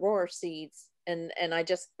up that roar seeds, and I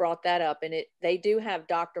just brought that up, and they do have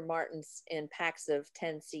Dr. Martin's in packs of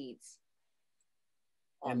 10 seeds.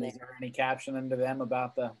 And is there any caption under them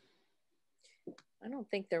about the? I don't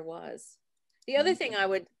think there was. The other thing I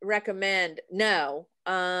would recommend,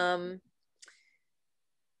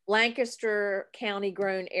 Lancaster County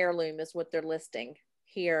grown heirloom is what they're listing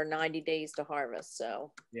here, 90 days to harvest.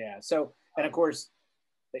 So yeah, so and of course,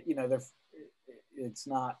 you know,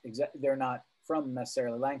 they're not from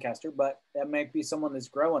necessarily Lancaster, but that might be someone that's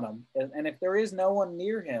growing them. And if there is no one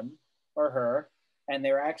near him or her, and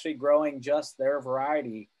they're actually growing just their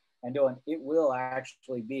variety and doing, it will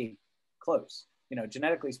actually be close. You know,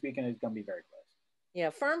 genetically speaking, it's going to be very close. Yeah,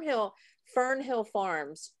 Fernhill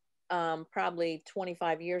Farms, probably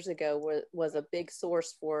 25 years ago was a big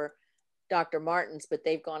source for Dr. Martin's, but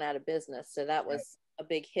they've gone out of business. So that was a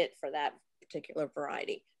big hit for that particular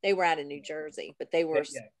variety. They were out of New Jersey, but they were,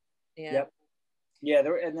 there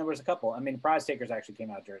was a couple. I mean, Prize Takers actually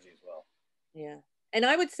came out of Jersey as well. Yeah, and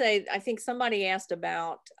I would say, I think somebody asked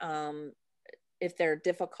about if they're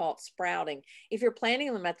difficult sprouting. If you're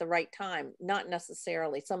planting them at the right time, not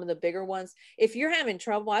necessarily. Some of the bigger ones, if you're having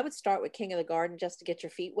trouble, I would start with King of the Garden just to get your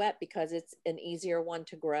feet wet, because it's an easier one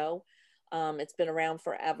to grow. It's been around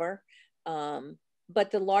forever. But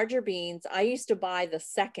the larger beans, I used to buy the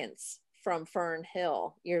seconds from Fern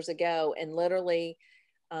Hill years ago, and literally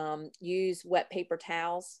use wet paper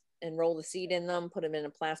towels and roll the seed in them, put them in a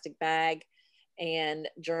plastic bag, and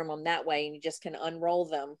germ them that way. And you just can unroll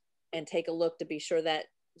them and take a look to be sure that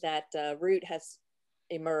root has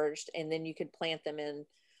emerged, and then you could plant them in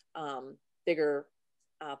bigger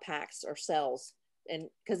packs or cells, and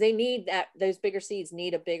because they need those bigger seeds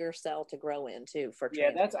need a bigger cell to grow in too for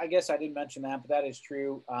transplant. I guess I didn't mention that, but that is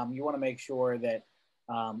true. You want to make sure that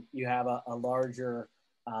you have a larger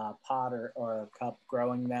pot or a cup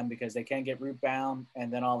growing them, because they can get root bound, and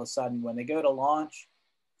then all of a sudden when they go to launch,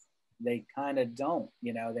 they kind of don't,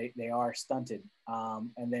 you know, they are stunted.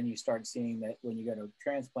 And then you start seeing that when you go to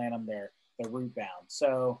transplant them, they're root bound.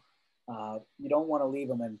 So you don't want to leave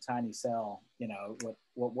them in a tiny cell. You know,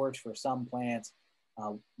 what works for some plants,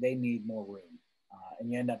 they need more room.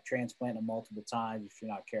 And you end up transplanting them multiple times if you're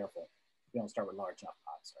not careful. You don't start with large enough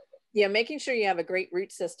pots. Yeah, making sure you have a great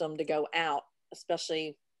root system to go out,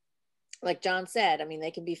 especially like John said, I mean,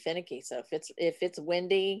 they can be finicky. So if it's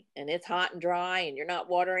windy and it's hot and dry and you're not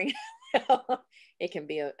watering, it can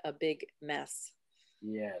be a big mess.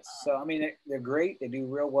 Yes. So, I mean, they're great. They do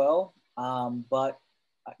real well. But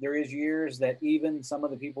there is years that even some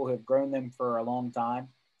of the people who have grown them for a long time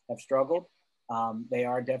have struggled. They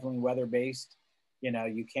are definitely weather-based. You know,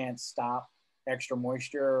 you can't stop extra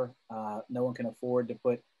moisture. No one can afford to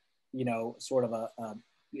put sort of a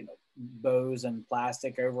bows and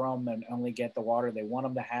plastic over them and only get the water they want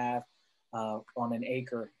them to have on an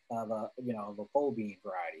acre of a pole bean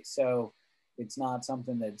variety. So it's not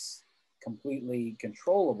something that's completely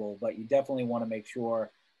controllable, but you definitely want to make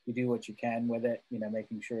sure you do what you can with it,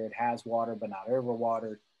 making sure it has water, but not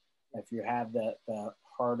overwatered. If you have the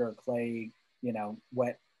harder clay,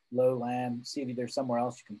 wet lowland, see if there's somewhere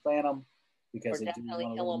else you can plant them, because they do want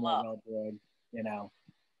a little more well-bred,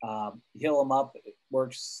 hill them up. It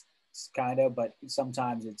works kind of, but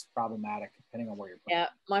sometimes it's problematic depending on where you're planting. Yeah,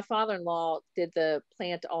 my father-in-law did the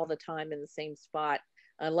plant all the time in the same spot.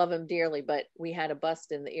 I love him dearly, but we had a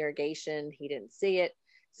bust in the irrigation. He didn't see it.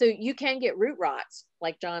 So you can get root rots,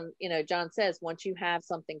 like John says, once you have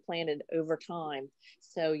something planted over time.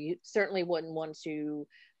 So you certainly wouldn't want to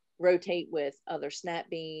rotate with other snap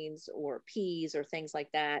beans or peas or things like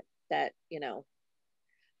that they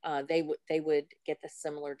would get the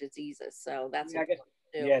similar diseases. So that's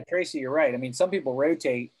Tracy, you're right. I mean, some people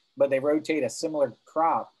rotate, but they rotate a similar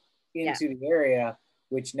crop into the area,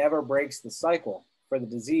 which never breaks the cycle for the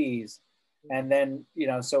disease. And then,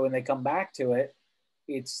 so when they come back to it,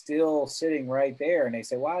 it's still sitting right there, and they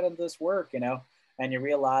say, why didn't this work? And you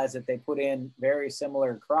realize that they put in very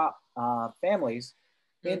similar crop families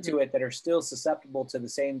into it that are still susceptible to the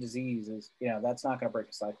same diseases. That's not going to break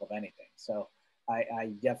a cycle of anything. So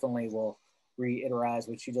I definitely will reiterate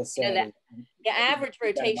what you just said. The average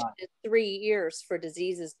rotation is 3 years for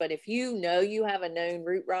diseases, but if you have a known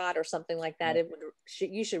root rot or something like that,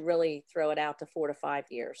 you should really throw it out to 4 to 5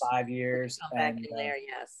 years. 5 years. Come back in there,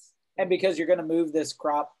 yes. And because you're going to move this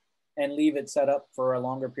crop and leave it set up for a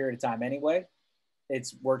longer period of time anyway,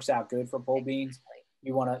 it works out good for pole beans.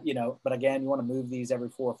 You want to, but again, you want to move these every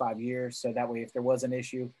 4 or 5 years. So that way, if there was an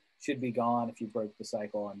issue, should be gone if you broke the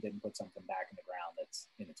cycle and didn't put something back in the ground that's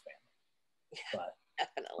in its family. But,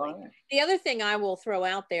 definitely. Right. The other thing I will throw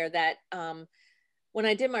out there that when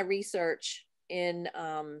I did my research in,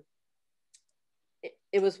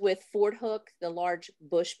 it was with Fort Hook, the large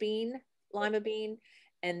bush bean, lima bean,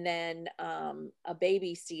 and then a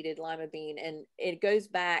baby seeded lima bean. And it goes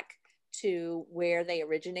back to where they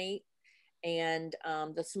originate. And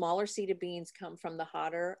the smaller seeded beans come from the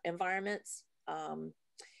hotter environments.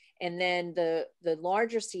 And then the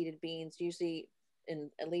larger seeded beans, usually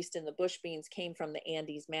at least in the bush beans, came from the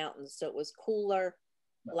Andes Mountains. So it was cooler,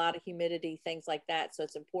 a lot of humidity, things like that. So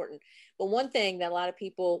it's important. But one thing that a lot of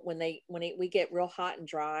people, when we get real hot and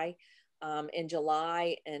dry, in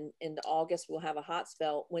July and into August, we'll have a hot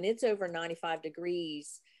spell. When it's over 95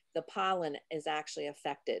 degrees, the pollen is actually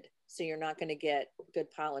affected. So you're not going to get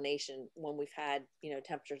good pollination when we've had,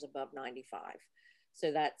 temperatures above 95.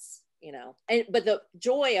 So that's, but the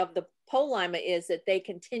joy of the pole lima is that they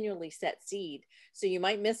continually set seed. So you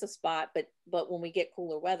might miss a spot, but when we get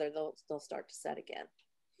cooler weather, they'll start to set again.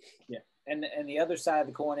 Yeah. And the other side of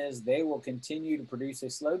the coin is they will continue to produce. They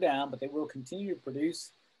slow down, but they will continue to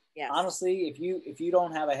produce. Yes. Honestly, if you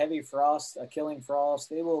don't have a heavy frost, a killing frost,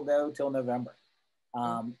 they will go till November.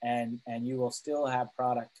 And you will still have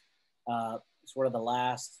product, sort of the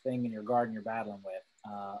last thing in your garden you're battling with,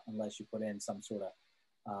 unless you put in some sort of,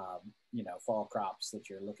 fall crops that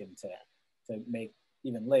you're looking to make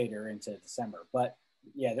even later into December. But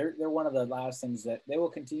yeah, they're one of the last things that they will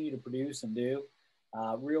continue to produce and do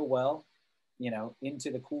real well,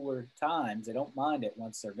 into the cooler times. They don't mind it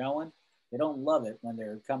once they're going. They don't love it when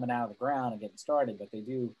they're coming out of the ground and getting started, but they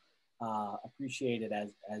do appreciate it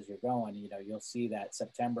as you're going. You'll see that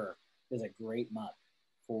September is a great month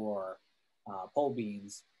for pole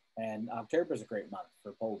beans, and October is a great month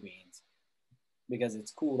for pole beans because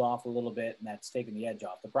it's cooled off a little bit and that's taking the edge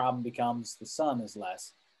off. The problem becomes the sun is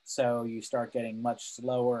less, so you start getting much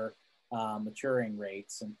slower maturing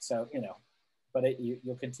rates, and so but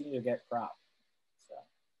you'll continue to get crop. So.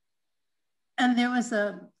 And there was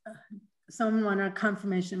someone wanted a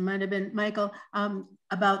confirmation, might have been Michael,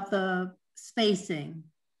 about the spacing,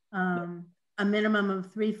 a minimum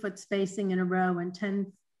of 3 foot spacing in a row and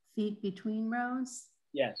 10 feet between rows.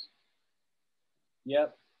 Yes.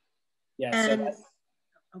 Yep. Yeah. And,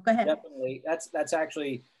 go ahead. Definitely. That's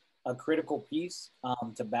actually a critical piece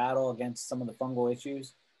to battle against some of the fungal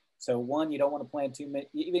issues. So one, you don't want to plant too many,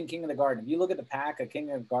 even King of the Garden. If you look at the pack of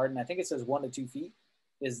King of the Garden, I think it says 1 to 2 feet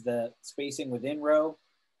is the spacing within row.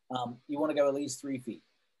 You want to go at least 3 feet,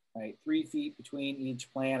 right? 3 feet between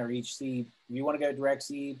each plant or each seed. If you want to go direct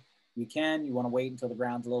seed, you can. You want to wait until the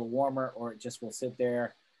ground's a little warmer, or it just will sit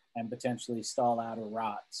there and potentially stall out or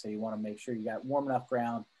rot. So you want to make sure you got warm enough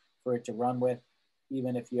ground for it to run with,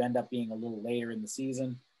 even if you end up being a little later in the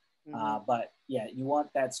season. But yeah, you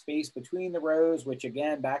want that space between the rows, which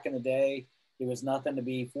again, back in the day, It was nothing to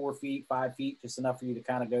be 4 feet, 5 feet, just enough for you to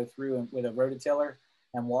kind of go through and, with a rototiller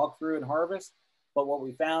and walk through and harvest. But what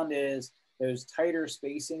we found is those tighter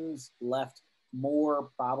spacings left more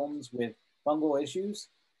problems with fungal issues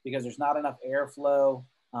because there's not enough airflow.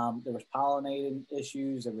 There was pollinating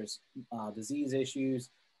issues. There was disease issues.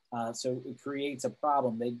 So it creates a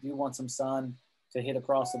problem. They do want some sun to hit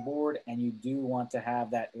across the board, and you do want to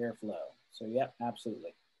have that airflow. So, yep,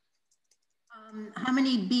 absolutely. How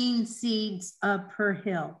many bean seeds per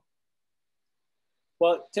hill?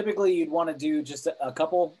 Well, typically you'd want to do just a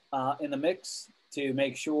couple in the mix to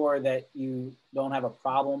make sure that you don't have a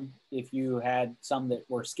problem if you had some that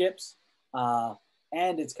were skips.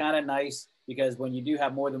 And it's kind of nice because when you do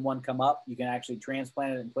have more than one come up, you can actually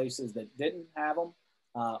transplant it in places that didn't have them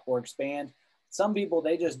or expand. Some people,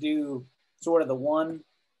 they just do sort of the one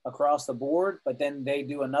across the board, but then they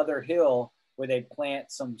do another hill where they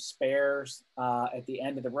plant some spares at the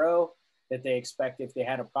end of the row that they expect if they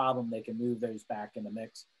had a problem, they can move those back in the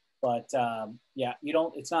mix. But yeah, you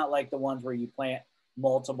don't, it's not like the ones where you plant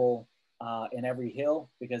multiple in every hill,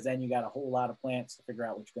 because then you got a whole lot of plants to figure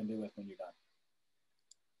out what you're gonna do with when you're done.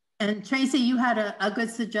 And Tracy, you had a good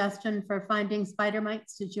suggestion for finding spider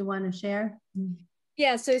mites. Did you want to share?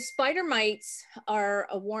 Yeah, so spider mites are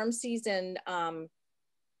a warm season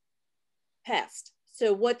pest.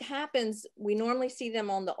 So what happens, we normally see them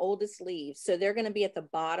on the oldest leaves. So they're going to be at the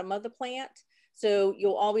bottom of the plant. So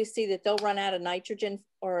you'll always see that they'll run out of nitrogen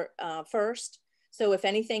or first. So if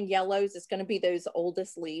anything yellows, it's going to be those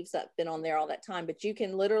oldest leaves that have been on there all that time. But you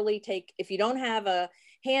can literally take, if you don't have a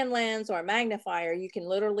hand lens or a magnifier, you can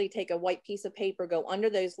literally take a white piece of paper, go under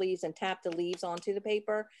those leaves and tap the leaves onto the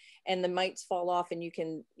paper, and the mites fall off and you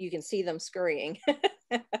can see them scurrying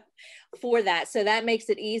for that. So that makes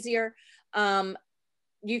it easier.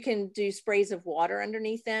 You can do sprays of water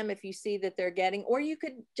underneath them if you see that they're getting, or you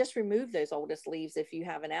could just remove those oldest leaves if you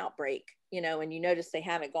have an outbreak, you know, and you notice they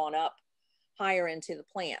haven't gone up higher into the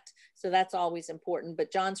plant. So that's always important.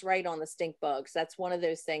 But John's right on the stink bugs. That's one of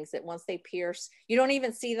those things that once they pierce, you don't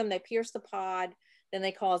even see them, they pierce the pod, then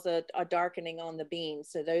they cause a darkening on the beans.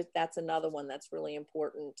 So that's another one that's really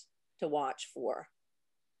important to watch for.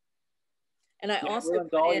 And I also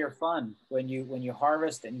ruins all your fun when you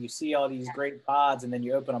harvest and you see all these great pods and then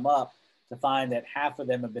you open them up to find that half of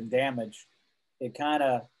them have been damaged. It kind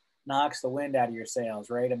of knocks the wind out of your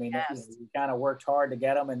sails, right? I mean, yes. you kind of worked hard to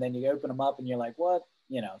get them, and then you open them up and you're like, what?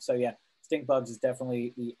 You know, so yeah, stink bugs is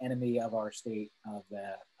definitely the enemy of our state of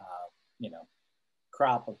the, you know,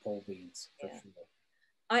 crop of pole beans. For sure.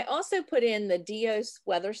 I also put in the Dios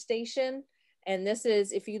weather station. And this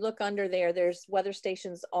is, if you look under there, there's weather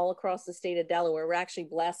stations all across the state of Delaware. We're actually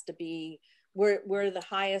blessed to be, we're the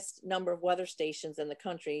highest number of weather stations in the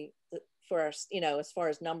country for us, you know, as far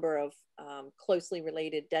as number of closely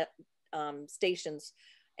related stations,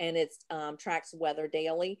 and it tracks weather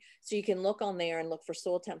daily. So you can look on there and look for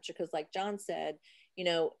soil temperature, because like John said, you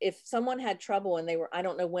know, if someone had trouble and they were, I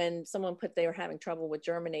don't know when someone put they were having trouble with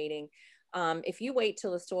germinating, if you wait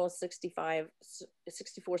till the soil is 64,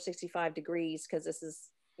 65 degrees, because this is,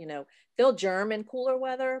 you know, they'll germ in cooler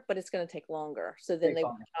weather, but it's going to take longer. So then they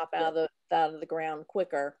pop out of the ground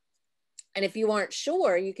quicker. And if you aren't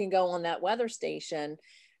sure, you can go on that weather station,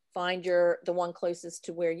 find the one closest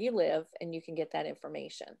to where you live, and you can get that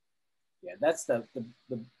information. Yeah, that's the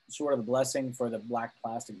sort of the blessing for the black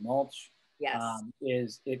plastic mulch. Yes.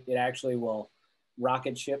 Is it actually will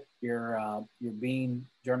rocket ship your bean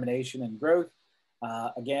germination and growth.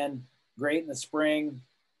 Again, great in the spring,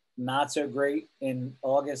 not so great in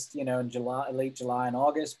August, you know, in July, late July and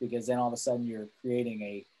August, because then all of a sudden you're creating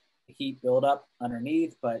a heat buildup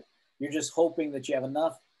underneath, but you're just hoping that you have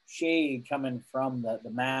enough shade coming from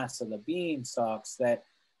the mass of the bean stalks that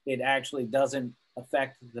it actually doesn't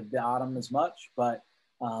affect the bottom as much. But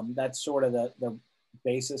that's sort of the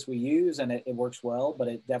basis we use, and it works well, but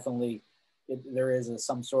it definitely, there is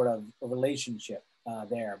some sort of a relationship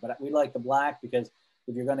there. But we like the black because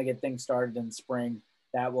if you're going to get things started in spring,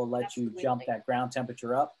 that will let you jump that ground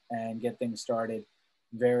temperature up and get things started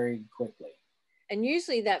very quickly. And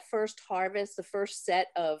usually that first harvest, the first set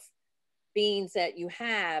of beans that you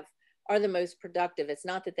have are the most productive. It's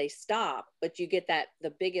not that they stop, but you get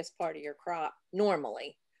the biggest part of your crop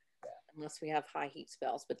normally, unless we have high heat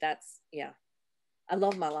spells. But that's, yeah, I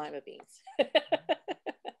love my lima beans.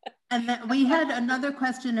 And then we had another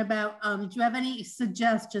question about, do you have any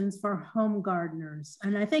suggestions for home gardeners?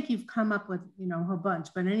 And I think you've come up with, you know, a whole bunch,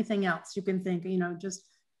 but anything else you can think, you know, just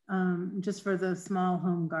for the small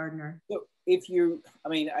home gardener. So if you, I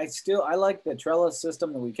mean, I like the trellis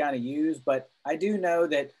system that we kind of use, but I do know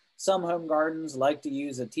that some home gardens like to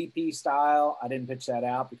use a TP style. I didn't pitch that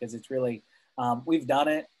out because it's really We've done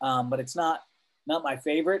it, but it's not my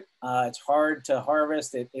favorite. It's hard to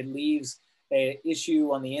harvest. It leaves an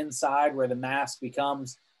issue on the inside where the mass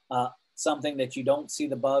becomes something that you don't see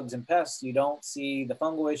the bugs and pests. You don't see the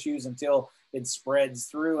fungal issues until it spreads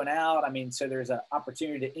through and out. I mean, so there's an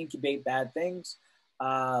opportunity to incubate bad things.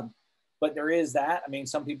 But there is that. I mean,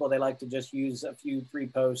 some people, they like to just use a few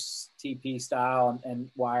 3-posts TP style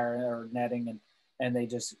and wire or netting, and they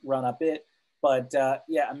just run up it. But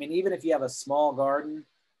yeah, I mean, even if you have a small garden,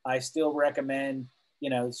 I still recommend,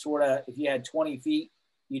 sort of, if you had 20 feet,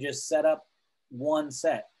 you just set up one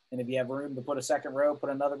set. And if you have room to put a second row,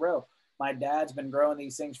 put another row. My dad's been growing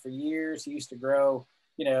these things for years. He used to grow,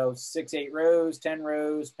 6, 8 rows, 10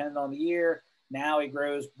 rows, depending on the year. Now he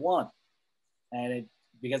grows one. And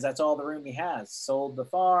because that's all the room he has. Sold the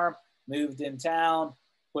farm, moved in town,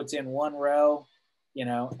 puts in one row,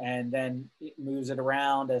 and then it moves it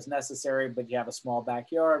around as necessary. But you have a small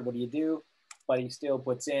backyard. What do you do? But he still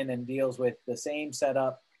puts in and deals with the same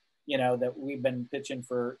setup, that we've been pitching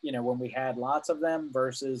for, when we had lots of them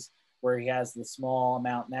versus where he has the small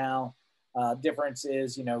amount now. Difference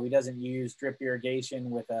is, he doesn't use drip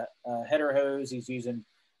irrigation with a header hose. He's using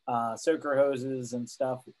soaker hoses and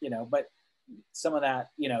stuff, but some of that,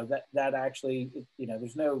 that actually,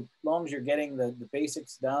 there's no, as long as you're getting the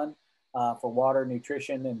basics done for water,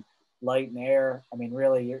 nutrition, and light and air, I mean,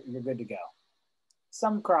 really, you're good to go.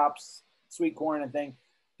 Some crops, sweet corn and thing,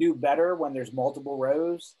 do better when there's multiple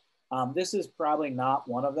rows. This is probably not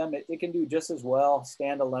one of them. It can do just as well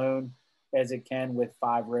standalone as it can with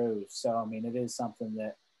 5 rows. So, I mean, it is something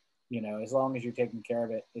that, as long as you're taking care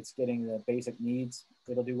of it, it's getting the basic needs,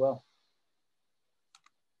 it'll do well.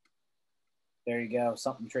 There you go.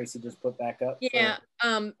 Something Tracy just put back up. Yeah.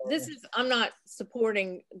 This is, I'm not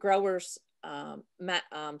supporting growers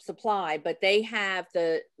supply, but they have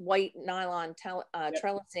the white nylon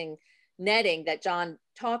trellising netting that John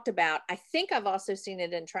talked about. I think I've also seen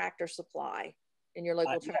it in Tractor Supply, in your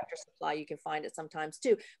local Tractor Supply. You can find it sometimes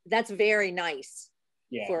too. That's very nice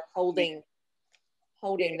for holding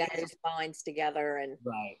those vines together. And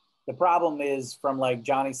right. The problem is from like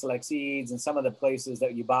Johnny Select Seeds and some of the places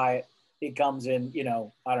that you buy it, it comes in,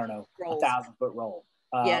 I don't know, rolls. 1,000-foot roll.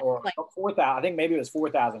 Or like 4,000. I think maybe it was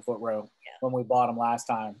 4,000-foot row when we bought them last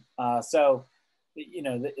time. So,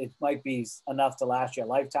 it might be enough to last you a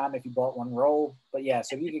lifetime if you bought one roll. But yeah,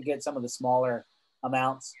 so if you could get some of the smaller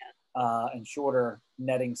amounts and shorter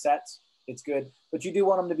netting sets, it's good. But you do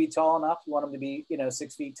want them to be tall enough. You want them to be,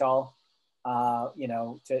 6 feet tall,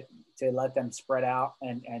 to let them spread out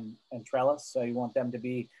and trellis. So you want them to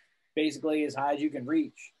be basically as high as you can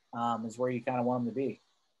reach. Is where you kind of want them to be.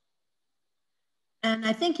 And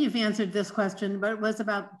I think you've answered this question, but it was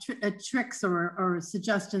about tricks or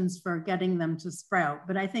suggestions for getting them to sprout.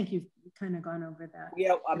 But I think you've kind of gone over that.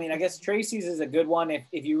 Yeah, I mean, I guess Tracy's is a good one.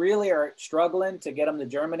 If you really are struggling to get them to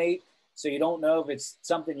germinate, so you don't know if it's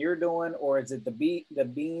something you're doing or is it the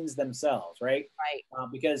beans themselves, right?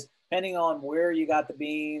 Right. Because depending on where you got the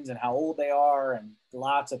beans and how old they are and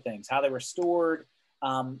lots of things, how they were stored,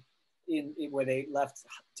 in where they left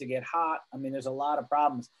to get hot. I mean, there's a lot of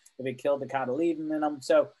problems if it killed the cotyledon in them.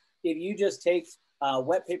 So if you just take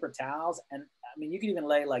wet paper towels, and I mean, you can even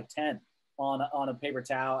lay like 10 on a paper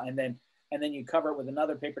towel, and then you cover it with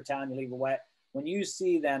another paper towel and you leave it wet. When you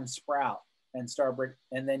see them sprout and start,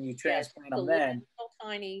 and then you transplant them, then little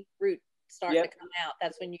tiny root starting to come out.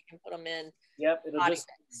 That's when you can put them in. Yep, it'll just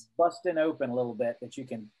busting open a little bit that you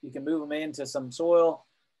can move them into some soil,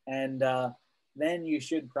 and then you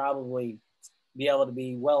should probably be able to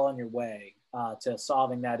be well on your way to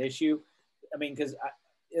solving that issue. I mean, because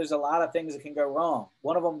there's a lot of things that can go wrong.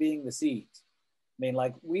 One of them being the seeds. I mean,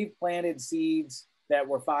 like we've planted seeds that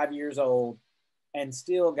were 5 years old and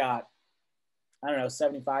still got, I don't know,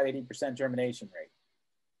 75, 80% germination rate,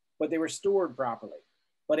 but they were stored properly.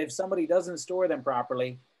 But if somebody doesn't store them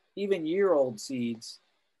properly, even year-old seeds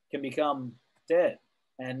can become dead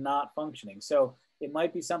and not functioning. So it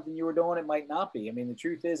might be something you were doing. It might not be. I mean, the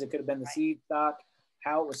truth is it could have been the seed stock,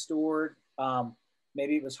 how it was stored.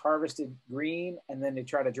 Maybe it was harvested green and then they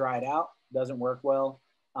try to dry it out. Doesn't work well.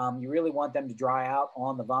 You really want them to dry out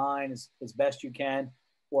on the vine as best you can,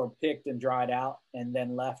 or picked and dried out and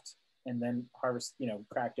then left and then harvest,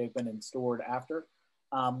 cracked open and stored after.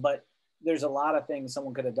 But there's a lot of things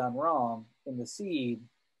someone could have done wrong in the seed,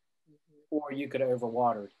 or you could have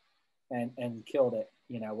overwatered and killed it,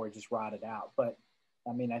 where it just rotted out. But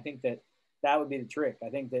I mean, I think that would be the trick. I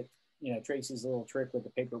think that, Tracy's little trick with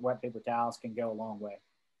the wet paper towels can go a long way.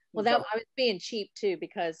 Well, I was being cheap too,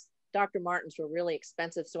 because Dr. Martens were really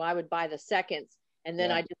expensive. So I would buy the seconds, and then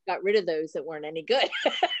I just got rid of those that weren't any good.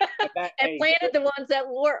 and planted the ones that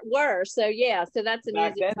were. So yeah, so that's an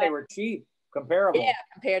back easy then way. they were cheap, comparable. Yeah,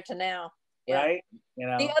 compared to now. Yeah. Right? You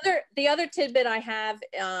know. The other tidbit I have,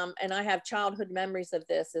 and I have childhood memories of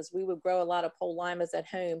this, is we would grow a lot of pole limas at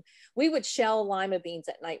home. We would shell lima beans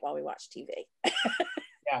at night while we watched TV.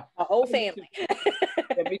 Yeah. A whole family.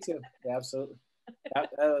 Yeah, me too. Yeah, absolutely. That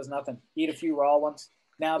was nothing. Eat a few raw ones.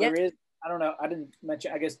 Now there is, I don't know, I didn't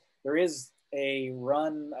mention, I guess there is a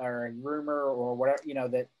run or a rumor or whatever, you know,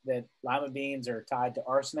 that lima beans are tied to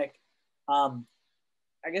arsenic.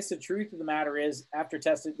 I guess the truth of the matter is, after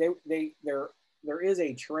testing, there is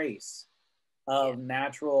a trace of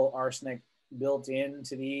natural arsenic built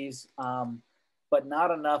into these, but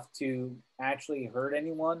not enough to actually hurt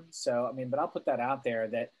anyone. So, I mean, but I'll put that out there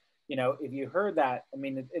that, you know, if you heard that, I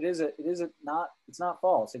mean, it's not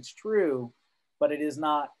false. It's true, but it is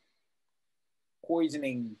not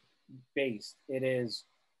poisoning based. It is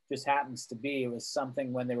just happens to be. It was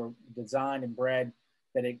something when they were designed and bred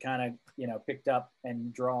that it kind of, you know, picked up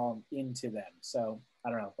and drawn into them. So I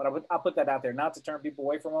don't know, but I'll put that out there, not to turn people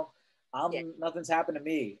away from them. Nothing's happened to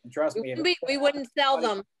me, and trust me, we wouldn't sell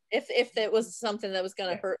them if it was something that was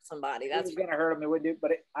going to hurt somebody. That's going to hurt them. It would do,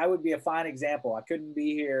 but I would be a fine example. I couldn't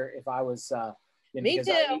be here if I was. You know, me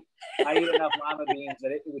too. I eat enough lima beans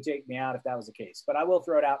that it would take me out if that was the case. But I will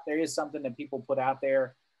throw it out. There is something that people put out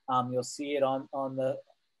there. You'll see it on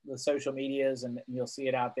the social medias, and you'll see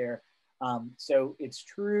it out there. So it's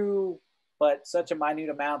true, but such a minute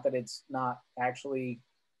amount that it's not actually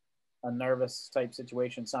a nervous type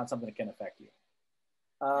situation. It's not something that can affect you.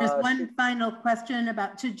 There's one final question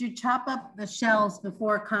about, should you chop up the shells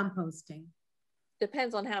before composting?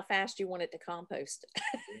 Depends on how fast you want it to compost.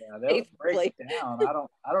 Yeah, they'll break down.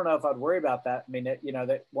 I don't know if I'd worry about that. I mean, you know,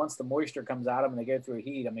 that once the moisture comes out of them and they go through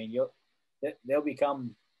heat, I mean, they'll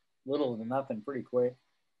become little to nothing pretty quick.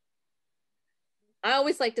 I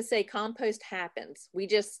always like to say compost happens. We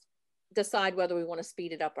just decide whether we want to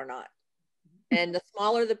speed it up or not. And the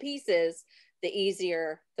smaller the pieces, the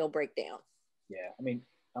easier they'll break down. Yeah, I mean,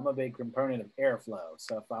 I'm a big proponent of airflow.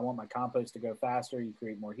 So if I want my compost to go faster, you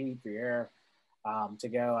create more heat for your air to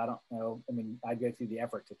go. I don't know. I mean, I'd go through the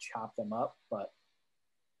effort to chop them up, but.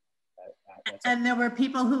 And there were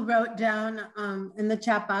people who wrote down in the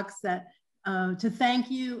chat box that to thank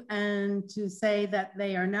you and to say that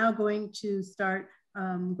they are now going to start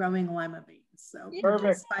growing lima beans. So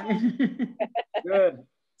perfect. Good.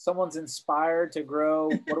 Someone's inspired to grow.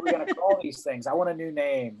 What are we going to call these things? I want a new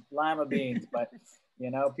name, lima beans. But you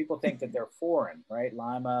know, people think that they're foreign, right?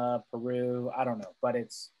 Lima, Peru. I don't know, but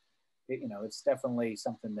it's definitely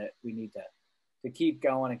something that we need to keep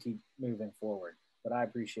going and keep moving forward. But I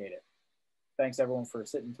appreciate it. Thanks everyone for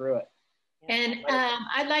sitting through it. And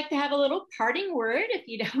I'd like to have a little parting word, if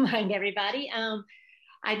you don't mind, everybody.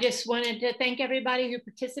 I just wanted to thank everybody who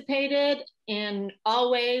participated, and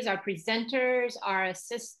always our presenters, our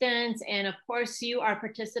assistants, and of course you, our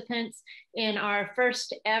participants in our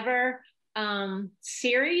first ever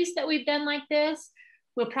series that we've done like this.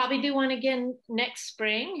 We'll probably do one again next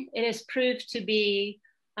spring. It has proved to be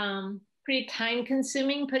pretty time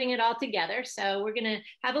consuming putting it all together. So we're gonna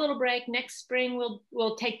have a little break. Next spring,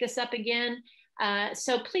 we'll take this up again.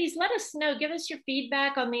 So please let us know, give us your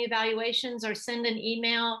feedback on the evaluations, or send an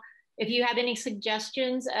email if you have any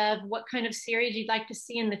suggestions of what kind of series you'd like to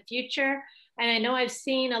see in the future. And I know I've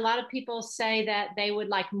seen a lot of people say that they would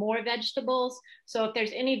like more vegetables. So if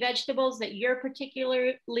there's any vegetables that you're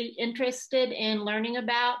particularly interested in learning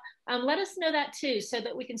about, let us know that too, so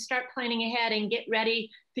that we can start planning ahead and get ready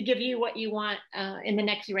to give you what you want in the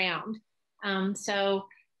next round.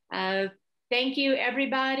 Thank you,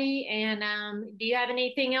 everybody. And do you have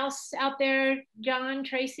anything else out there, John,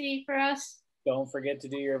 Tracy, for us? Don't forget to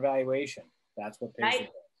do your evaluation. That's what pays the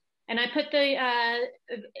bills. And I put the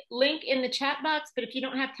link in the chat box, but if you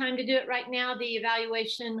don't have time to do it right now, the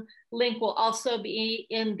evaluation link will also be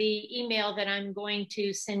in the email that I'm going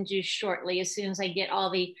to send you shortly, as soon as I get all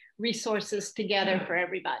the resources together for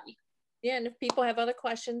everybody. Yeah, and if people have other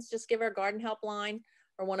questions, just give our garden helpline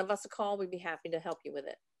or one of us a call. We'd be happy to help you with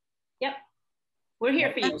it. Yep. We're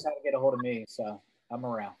here for you. Knows how to get a hold of me, so I'm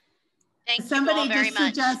around. Thank Somebody you all very just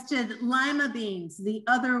much. suggested lima beans, the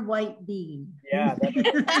other white bean. Yeah, that's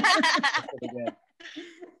pretty good.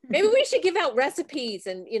 Maybe we should give out recipes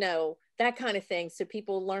and, you know, that kind of thing, so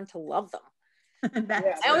people learn to love them.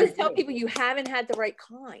 I always tell people you haven't had the right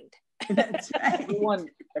kind. That's right.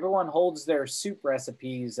 Everyone holds their soup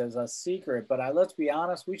recipes as a secret, but let's be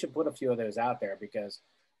honest, we should put a few of those out there, because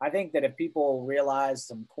I think that if people realize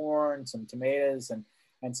some corn, some tomatoes,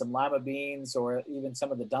 and some lima beans, or even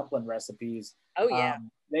some of the dumpling recipes, oh yeah,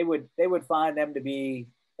 they would find them to be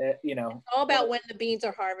You know, it's all about when the beans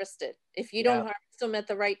are harvested. If you don't harvest them at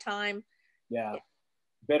the right time. Yeah.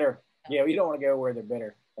 Bitter. Yeah, you don't want to go where they're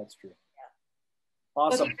bitter. That's true.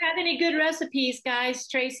 Awesome. Well, if you have any good recipes, guys,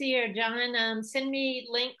 Tracy or John, send me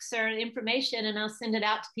links or information and I'll send it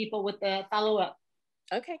out to people with the follow-up.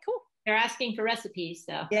 Okay, cool. They're asking for recipes,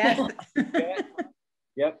 so. Yes. Okay.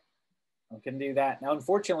 Yep. I can do that. Now,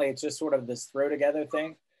 unfortunately, it's just sort of this throw together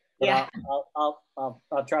thing. But Yeah.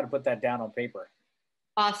 I'll try to put that down on paper.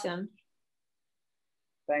 Awesome.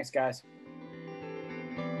 Thanks, guys.